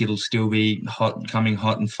next week it'll still be coming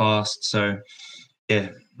hot and fast. So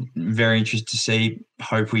very interested to see.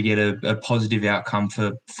 Hope we get a positive outcome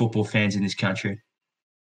for football fans in this country.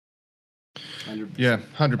 100%. Yeah,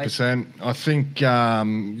 100%. I think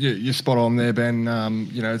you're spot on there, Ben.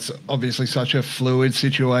 It's obviously such a fluid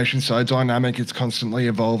situation, so dynamic. It's constantly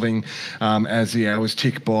evolving as the hours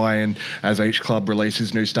tick by, and as each club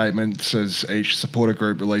releases new statements, as each supporter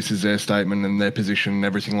group releases their statement and their position and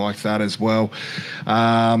everything like that as well.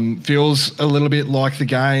 Feels a little bit like the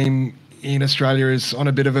game in Australia is on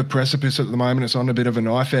a bit of a precipice at the moment. It's on a bit of a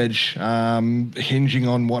knife edge, hinging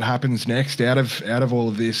on what happens next out of all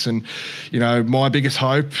of this. And, my biggest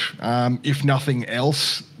hope, if nothing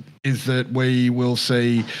else, is that we will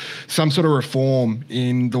see some sort of reform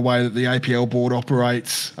in the way that the APL board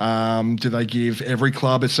operates. Do they give every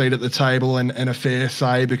club a seat at the table and a fair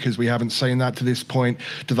say? Because we haven't seen that to this point.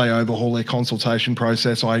 Do they overhaul their consultation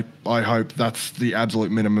process? I hope that's the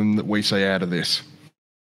absolute minimum that we see out of this.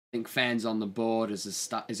 I think fans on the board is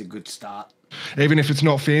a good start. Even if it's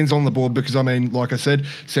not fans on the board, because like I said,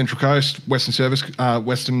 Central Coast,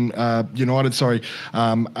 Western United,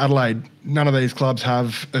 Adelaide, none of these clubs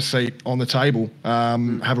have a seat on the table,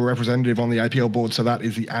 have a representative on the APL board. So that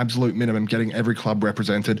is the absolute minimum, getting every club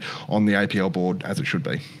represented on the APL board as it should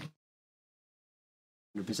be.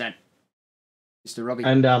 100%. Mr. Robbie.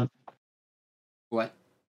 And what?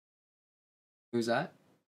 Who's that?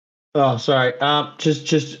 Oh, sorry.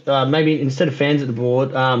 Just maybe instead of fans at the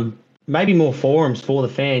board, maybe more forums for the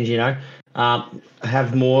fans.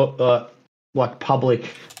 Have more like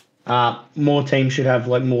public. More teams should have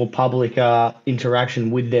like more public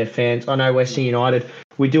interaction with their fans. I know Western United,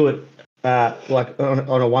 we do it like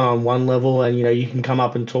on a one-on-one level, and you can come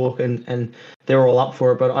up and talk, and they're all up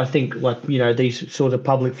for it. But I think these sort of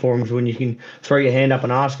public forums when you can throw your hand up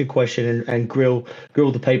and ask a question and grill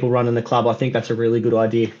the people running the club, I think that's a really good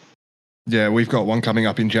idea. Yeah, we've got one coming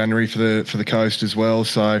up in January for the coast as well.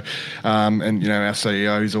 So, and our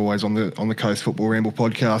CEO is always on the Coast Football Ramble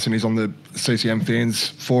podcast, and he's on the CCM Fans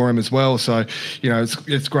Forum as well. So,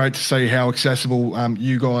 it's great to see how accessible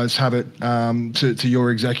you guys have it to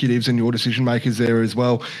your executives and your decision makers there as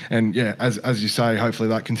well. And as you say, hopefully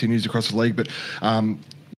that continues across the league. But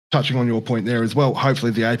touching on your point there as well,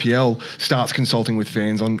 hopefully the APL starts consulting with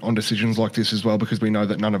fans on decisions like this as well, because we know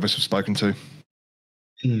that none of us have spoken to.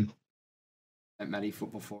 Matty,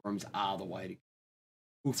 football forums are the way to go.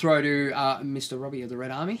 We'll throw to Mr. Robbie of the Red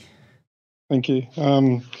Army. Thank you.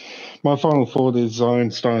 My final thought is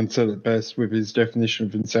Einstein said it best with his definition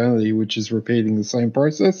of insanity, which is repeating the same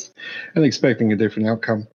process and expecting a different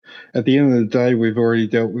outcome. At the end of the day, we've already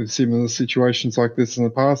dealt with similar situations like this in the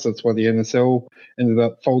past. That's why the NSL ended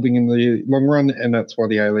up folding in the long run, and that's why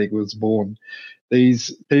the A-League was born.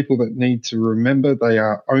 These people that need to remember they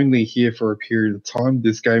are only here for a period of time.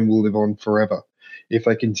 This game will live on forever. If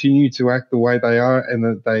they continue to act the way they are, and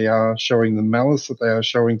that they are showing the malice that they are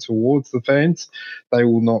showing towards the fans, they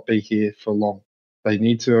will not be here for long. They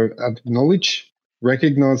need to acknowledge,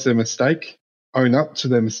 recognize their mistake, own up to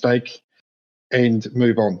their mistake, and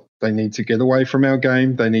move on. They need to get away from our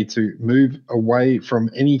game. They need to move away from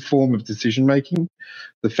any form of decision making.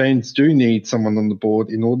 The fans do need someone on the board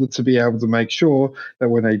in order to be able to make sure that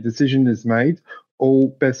when a decision is made,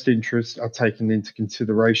 all best interests are taken into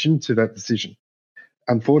consideration to that decision.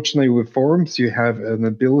 Unfortunately, with forums, you have an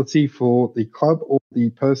ability for the club or the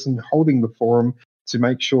person holding the forum to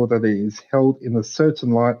make sure that it is held in a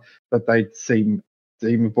certain light that they seem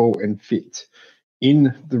deemable and fit.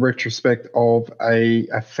 In the retrospect of a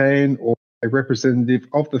fan or a representative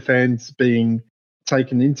of the fans being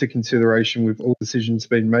taken into consideration with all decisions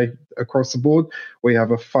being made across the board, we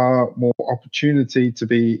have a far more opportunity to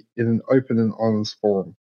be in an open and honest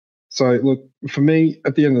forum. So, look, for me,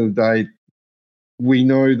 at the end of the day, we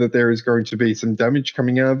know that there is going to be some damage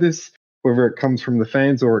coming out of this, whether it comes from the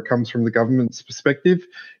fans or it comes from the government's perspective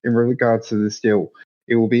in regards to this deal.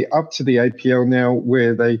 It will be up to the APL now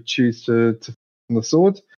where they choose to on the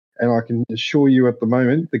sword, and I can assure you at the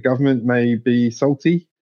moment the government may be salty,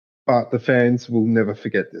 but the fans will never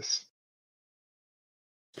forget this.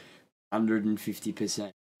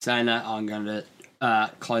 150%. Saying that, I'm going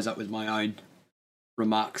to close up with my own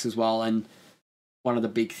remarks as well. And one of the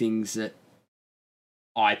big things that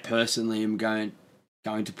I personally am going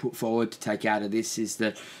to put forward to take out of this is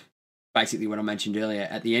that basically what I mentioned earlier,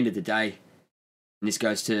 at the end of the day, and this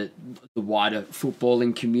goes to the wider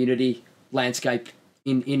footballing community landscape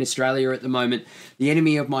in Australia at the moment, the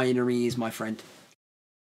enemy of my enemy is my friend.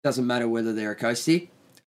 Doesn't matter whether they're a coastie,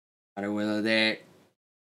 matter whether they're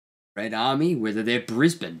Red Army, whether they're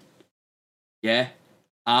Brisbane. Yeah,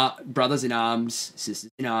 brothers in arms, sisters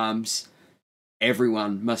in arms,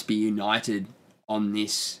 everyone must be united on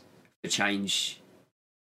this for change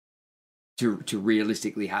to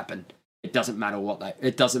realistically happen. It doesn't matter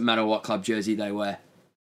what club jersey they wear.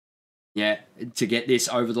 Yeah, to get this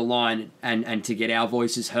over the line and to get our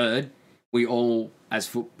voices heard, we all as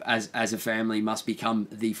a family must become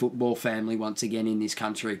the football family once again in this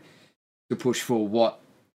country to push for what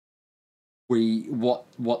we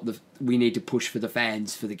need to push for the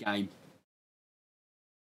fans for the game.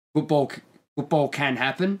 Football can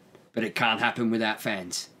happen, but it can't happen without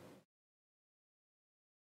fans.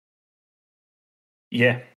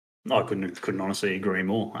 Yeah, I couldn't honestly agree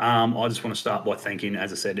more. I just want to start by thanking,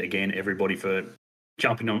 as I said again, everybody for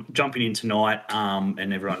jumping in tonight, and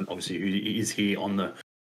everyone obviously who is here on the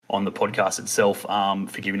podcast itself,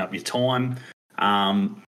 for giving up your time.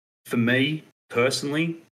 For me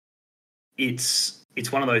personally, it's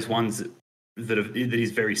one of those ones that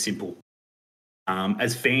is very simple.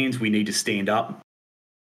 As fans, we need to stand up,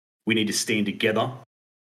 we need to stand together,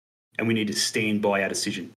 and we need to stand by our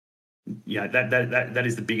decision. You know, that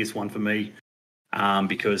is the biggest one for me,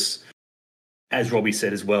 because as Robbie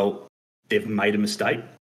said as well, they've made a mistake.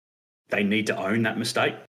 They need to own that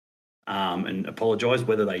mistake, and apologise.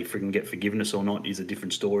 Whether they freaking get forgiveness or not is a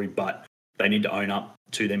different story, but they need to own up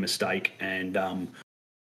to their mistake, and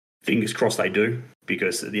fingers crossed they do,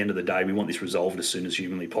 because at the end of the day, we want this resolved as soon as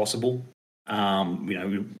humanly possible. We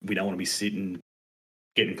don't want to be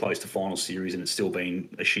getting close to final series and it's still been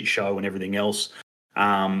a shit show and everything else.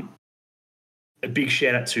 A big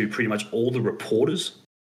shout out to pretty much all the reporters,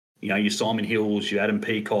 your Simon Hills, your Adam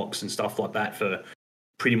Peacocks and stuff like that, for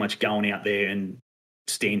pretty much going out there and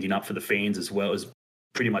standing up for the fans, as well as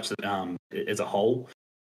pretty much as a whole,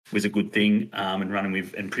 was a good thing, and running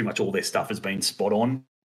with, and pretty much all their stuff has been spot on.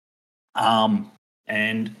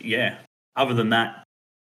 And yeah, other than that,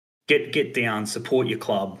 get down, support your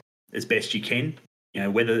club as best you can.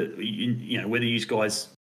 Whether you guys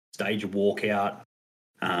stage a walkout,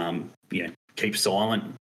 keep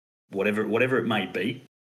silent, whatever it may be,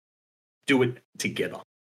 do it together.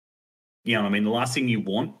 You know what I mean? The last thing you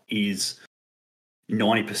want is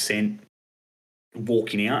 90%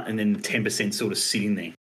 walking out and then 10% sort of sitting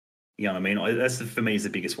there. You know what I mean? That's for me is the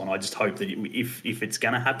biggest one. I just hope that if it's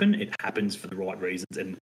going to happen, it happens for the right reasons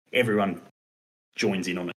and everyone joins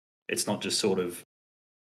in on it. It's not just sort of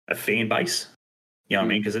a fan base. You know what I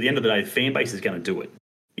mean? Because at the end of the day, the fan base is going to do it.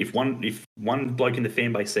 If one bloke in the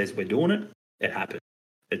fan base says we're doing it, it happens.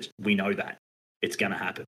 We know that it's going to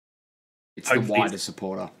happen. It's hopefully the wider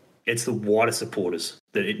supporter. It's the wider supporters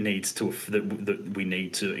that it needs to that we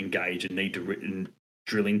need to engage and need to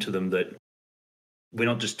drill into them that we're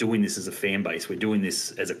not just doing this as a fan base. We're doing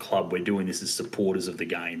this as a club. We're doing this as supporters of the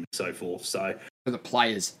game and so forth. So for the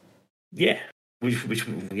players, yeah, you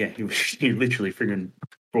literally friggin'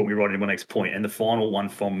 brought me right into my next point. And the final one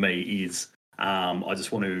from me is I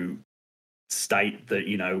just want to state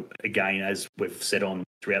that, again, as we've said on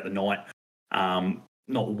throughout the night,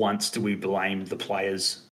 not once do we blame the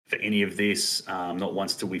players for any of this. Not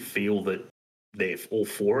once do we feel that they're all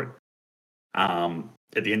for it.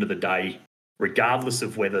 At the end of the day, regardless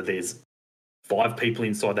of whether there's 5 people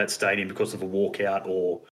inside that stadium because of a walkout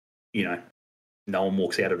or, no one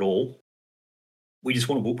walks out at all, we just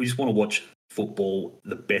want to watch football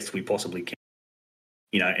the best we possibly can.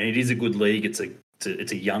 And it is a good league. It's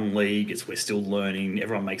a young league. We're still learning.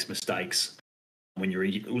 Everyone makes mistakes when you're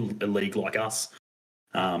a league like us.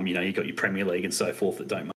 You got your Premier League and so forth that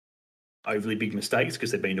don't make overly big mistakes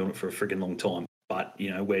because they've been doing it for a friggin' long time. But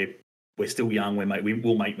we're still young. We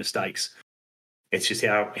will make mistakes. It's just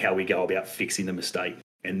how we go about fixing the mistake.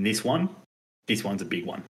 And this one's a big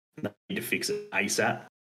one. They need to fix it ASAP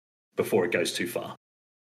before it goes too far.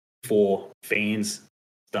 Before fans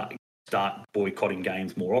start boycotting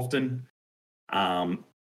games more often,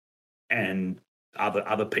 and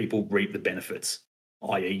other people reap the benefits,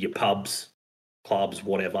 i.e. your pubs, clubs,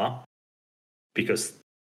 whatever, because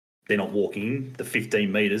they're not walking the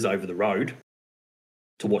 15 metres over the road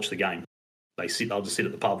to watch the game. They'll just sit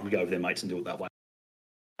at the pub and go with their mates and do it that way.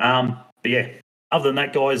 But yeah, other than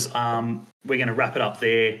that, guys, we're going to wrap it up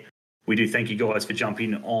there. We do thank you guys for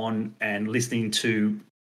jumping on and listening to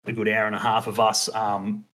a good hour and a half of us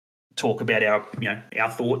talk about our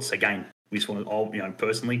thoughts. Again, we just want to,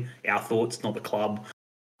 personally, our thoughts, not the club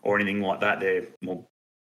or anything like that. They're more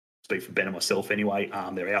speak for Ben and myself anyway.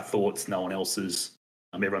 They're our thoughts, no one else's.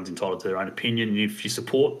 Everyone's entitled to their own opinion. And if you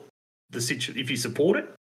support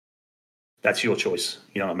it, that's your choice.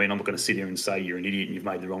 You know what I mean? I'm not going to sit here and say you're an idiot and you've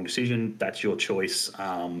made the wrong decision. That's your choice.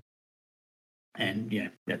 And yeah,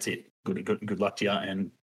 that's it. Good luck to you.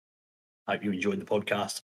 And Hope you enjoyed the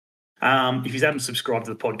podcast. If you haven't subscribed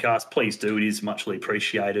to the podcast, please do. It is muchly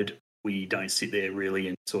appreciated. We don't sit there really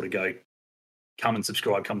and sort of go, come and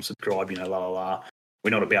subscribe, la, la, la. We're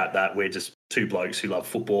not about that. We're just two blokes who love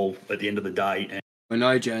football at the end of the day. And we're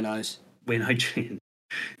no journos. We're no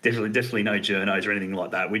definitely no journos or anything like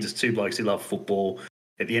that. We're just two blokes who love football.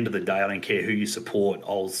 At the end of the day, I don't care who you support.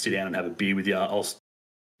 I'll sit down and have a beer with you. I've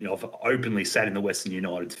openly sat in the Western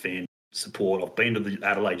United fan support. I've been to the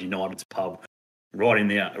Adelaide United's pub, right in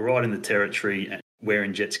the territory,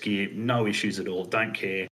 wearing Jets gear. No issues at all. Don't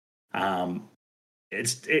care. To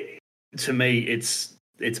me, it's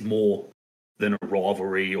more than a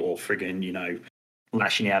rivalry or friggin',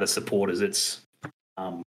 lashing out at supporters. It's,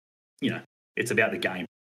 it's about the game.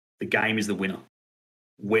 The game is the winner.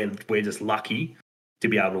 We're just lucky to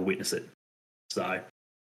be able to witness it. So,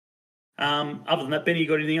 other than that, Benny, you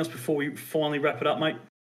got anything else before we finally wrap it up, mate?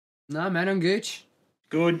 No, man, I'm Gooch.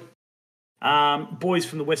 Good. Boys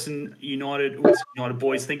from the Western United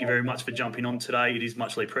boys, thank you very much for jumping on today. It is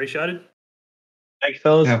muchly appreciated. Thanks,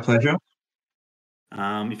 fellas. Our pleasure.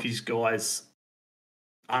 If you guys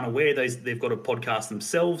aren't aware, they've got a podcast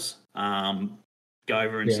themselves. Go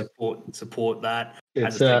over and support that.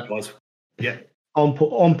 It's guys,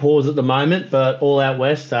 on pause at the moment, but All Out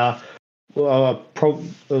West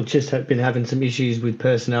just have been having some issues with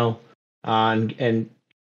personnel and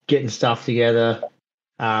getting stuff together.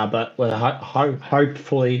 But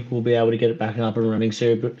hopefully we'll be able to get it back up and running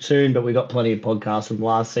soon. But we got plenty of podcasts from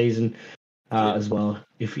last season as well.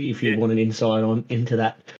 If you want an insight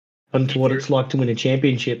onto what it's like to win a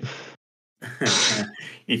championship.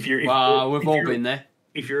 We've all been there.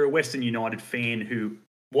 If you're a Western United fan who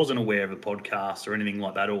wasn't aware of a podcast or anything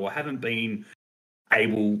like that, or haven't been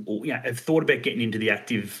able, or have thought about getting into the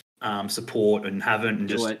active support and haven't, and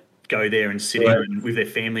just go there and sit in with their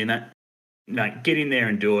family and that. No, get in there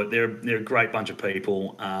and do it. They're a great bunch of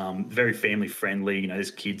people, very family friendly.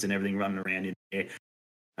 There's kids and everything running around in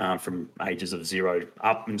there from ages of 0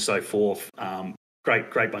 up and so forth.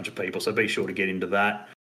 Great bunch of people. So be sure to get into that.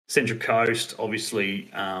 Central Coast, obviously,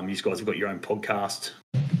 you guys have got your own podcast.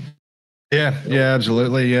 Yeah,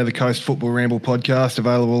 absolutely. Yeah, the Coast Football Ramble podcast,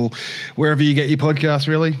 available wherever you get your podcasts,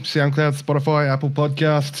 really. SoundCloud, Spotify, Apple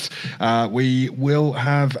Podcasts. We will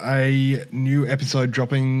have a new episode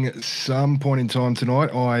dropping some point in time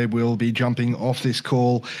tonight. I will be jumping off this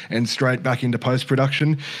call and straight back into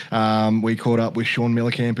post-production. We caught up with Sean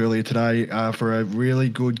Millicamp earlier today for a really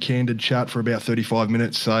good, candid chat for about 35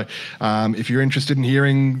 minutes. So if you're interested in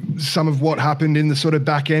hearing some of what happened in the sort of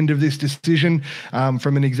back end of this decision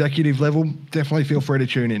from an executive level, definitely feel free to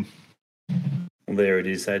tune in. Well, there it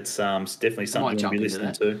is. That's definitely something to be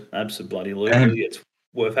listening to. Absolutely. It's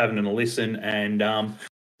worth having a listen. And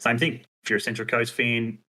same thing, if you're a Central Coast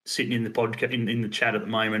fan, sitting in the podcast, in the chat at the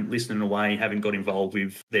moment, listening away, haven't got involved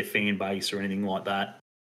with their fan base or anything like that,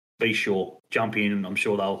 be sure, jump in, and I'm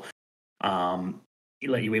sure they'll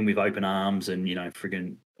let you in with open arms and,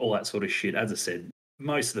 friggin' all that sort of shit. As I said,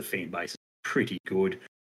 most of the fan base is pretty good.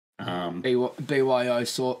 BYO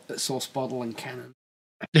sauce bottle and cannon.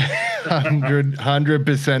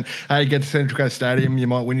 100%. Hey, get to Central Coast Stadium. You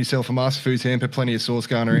might win yourself a Master Foods hamper. Plenty of sauce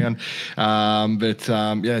going around.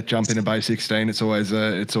 Jump into Bay 16. It's always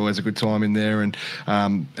a good time in there, and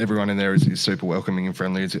everyone in there is super welcoming and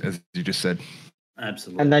friendly, as you just said.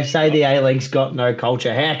 Absolutely. And they say the A-League's got no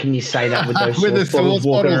culture. How can you say that with those with sauce bottles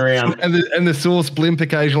walking around? And the sauce blimp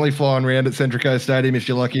occasionally flying around at Central Coast Stadium if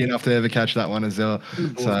you're lucky enough to ever catch that one as well. So,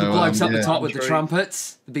 the blokes up the top with the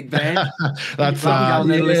trumpets, the big band. That's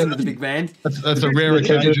listen to the big band. That's a rare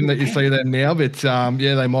occasion that you see them now, but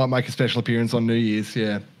they might make a special appearance on New Year's.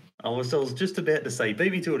 Yeah. I was just about to say,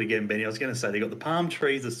 beat me to it again, Benny. I was going to say they got the palm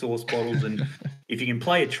trees, the sauce bottles, and if you can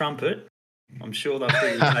play a trumpet, I'm sure they'll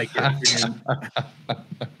take it.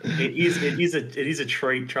 It is a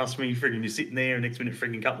treat. Trust me. Friggin', you're sitting there, and next minute,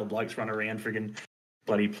 friggin' couple of blokes run around, friggin'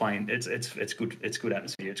 bloody playing. It's good. It's good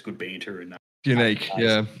atmosphere. It's good banter and unique.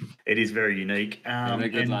 Yeah, it is very unique. They're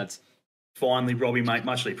good lads. Finally, Robbie, mate,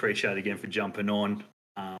 muchly appreciated again for jumping on.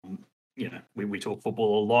 We talk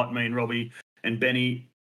football a lot. Me and Robbie and Benny.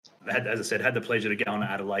 As I said, had the pleasure to go on to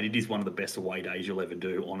Adelaide. It is one of the best away days you'll ever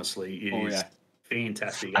do. Honestly, it is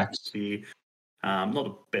fantastic atmosphere. Not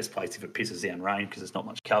the best place if it pisses down rain because there's not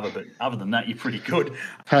much cover, but other than that, you're pretty good.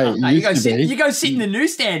 Hey, you go sit in the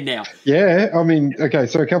newsstand now. Yeah, I mean, okay,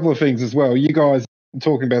 so a couple of things as well. You guys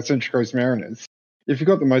talking about Central Coast Mariners. If you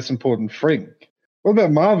got the most important thing, what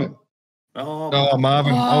about Marvin? Oh,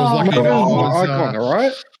 Marvin. I was lucky. Icon, all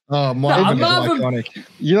right? Oh, Marvin is iconic.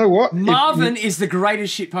 You know what? Marvin is the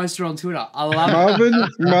greatest shit poster on Twitter. I love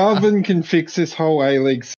it. Marvin can fix this whole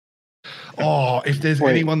A-League Oh, if there's Wait.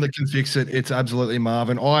 anyone that can fix it, it's absolutely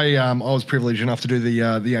Marvin. I was privileged enough to do the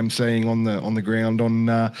emceeing on the ground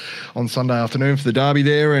on Sunday afternoon for the derby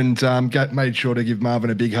there, and made sure to give Marvin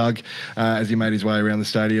a big hug as he made his way around the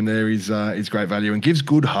stadium there. He's great value and gives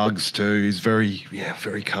good hugs too. He's very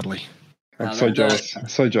cuddly. I'm so jealous.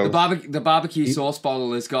 So jealous. The barbecue sauce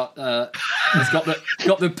bottle has got the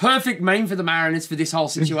perfect meme for the Mariners for this whole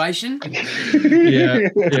situation. Yeah,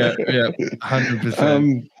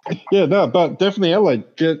 100%. But definitely Adelaide.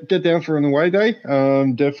 Get down for an away day.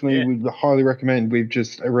 Definitely would highly recommend. We've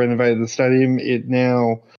just renovated the stadium.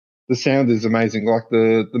 The sound is amazing. Like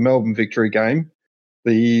the Melbourne Victory game,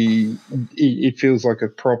 it feels like a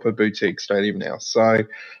proper boutique stadium now. So,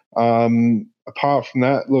 apart from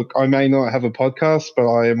that, look, I may not have a podcast, but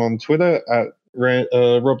I am on Twitter at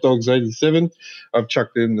RobDogs87. I've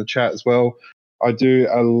chucked it in the chat as well. I do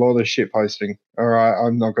a lot of shit posting. All right,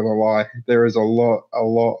 I'm not going to lie. There is a lot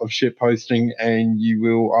of shit posting, and you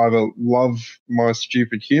will either love my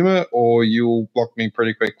stupid humor or you'll block me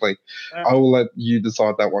pretty quickly. I will let you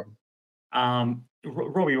decide that one.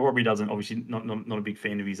 Robbie doesn't, obviously not a big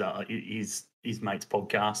fan of his mate's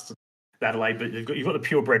podcast, Adelaide, but you've got the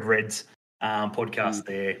Purebred Reds podcast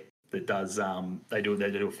there that does they do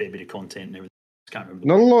a fair bit of content and everything. Can't remember.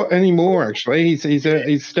 Not a lot anymore, actually.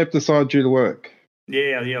 He's stepped aside due to work.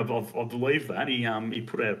 Yeah, I believe that he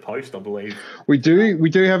put out a post, I believe. We do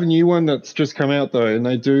have a new one that's just come out though, and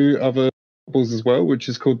they do other footballs as well, which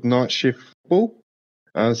is called Night Shift Football.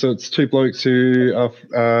 So it's two blokes who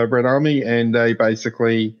are Red Army, and they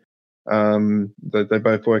basically they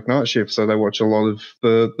both work night shift, so they watch a lot of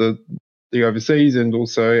the overseas and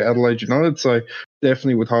also Adelaide United. So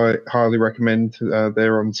definitely would highly recommend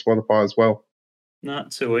they're on Spotify as well.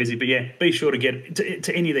 Not so easy, but yeah, be sure to get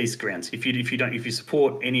to any of these grounds. If you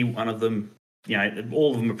support any one of them,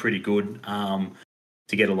 all of them are pretty good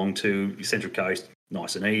to get along to. Central Coast,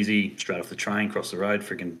 nice and easy, straight off the train, cross the road,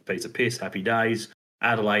 friggin' piece of piss, happy days.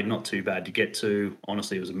 Adelaide, not too bad to get to.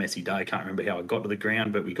 Honestly, it was a messy day. Can't remember how I got to the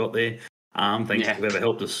ground, but we got there. Thanks to whoever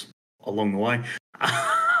helped us along the way.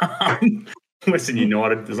 Western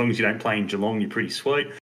United, as long as you don't play in Geelong, you're pretty sweet.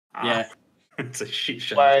 It's a shit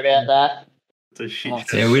show. Worry about that. It's a shit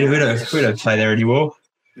show. Yeah, we don't play there anymore.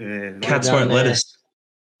 Yeah, Cats won't let us.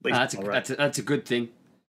 That's a good thing.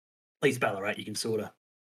 At least Ballarat, you can sort of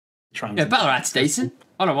train. Yeah, Ballarat's decent.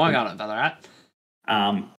 I don't mind going to Ballarat.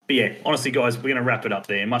 But yeah, honestly, guys, we're going to wrap it up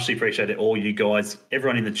there. Muchly appreciate it, all you guys,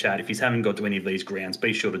 everyone in the chat. If you haven't got to any of these grounds,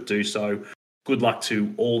 be sure to do so. Good luck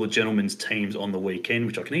to all the gentlemen's teams on the weekend,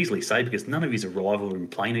 which I can easily say because none of his are rival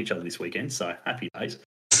and playing each other this weekend. So happy days.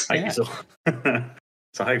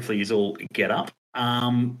 So hopefully you all get up.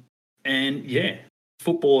 And yeah,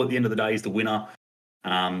 football at the end of the day is the winner.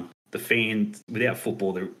 The fans, without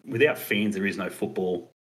fans, there is no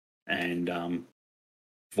football. And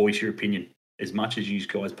voice your opinion as much as you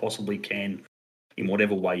guys possibly can in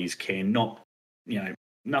whatever way you can. Not,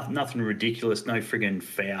 nothing ridiculous, no friggin'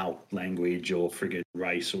 foul language or friggin'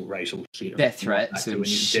 racial shit. Death threats and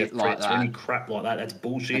shit like that. Any crap like that, that's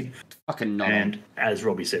bullshit. That's fucking not. And as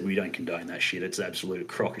Robbie said, we don't condone that shit. It's absolute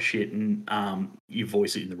crock of shit. And you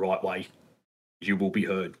voice it in the right way, you will be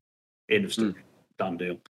heard. End of story. Done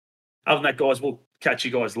deal. Other than that, guys, we'll catch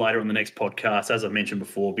you guys later on the next podcast. As I mentioned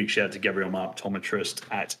before, big shout out to Gabriel Mark, optometrist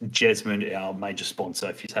at Jesmond, our major sponsor.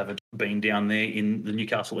 If you haven't been down there in the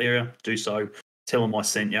Newcastle area, do so. Tell them I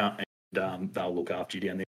sent you, and they'll look after you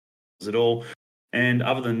down there at all. And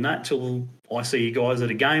other than that, till I see you guys at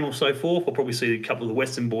a game or so forth, I'll probably see a couple of the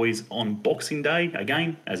Western boys on Boxing Day,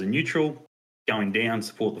 again, as a neutral, going down,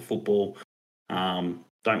 support the football.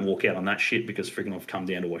 Don't walk out on that shit because friggin' I've come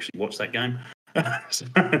down to actually watch that game.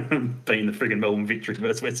 Being the friggin' Melbourne Victory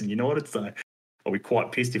versus Western United, so I'll be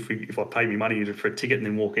quite pissed if I pay me money for a ticket and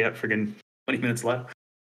then walk out friggin' 20 minutes later.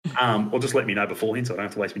 Or just let me know beforehand so I don't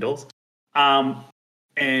have to waste my dollars.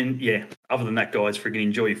 And yeah, other than that, guys, friggin'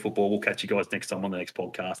 enjoy your football. We'll catch you guys next time on the next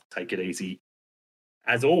podcast. Take it easy.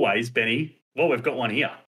 As always, Benny, we've got one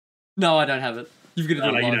here. No, I don't have it. You've got to do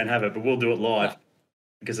it live. You don't have it, but we'll do it live.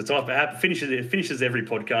 Because the type of finishes every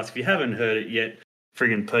podcast. If you haven't heard it yet,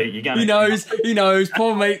 friggin' Pete, you're going to... He knows.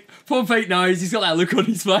 Poor Pete knows. He's got that look on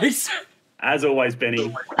his face. As always,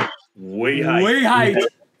 Benny, we hate.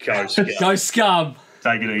 Go Scum.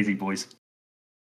 Take it easy, boys.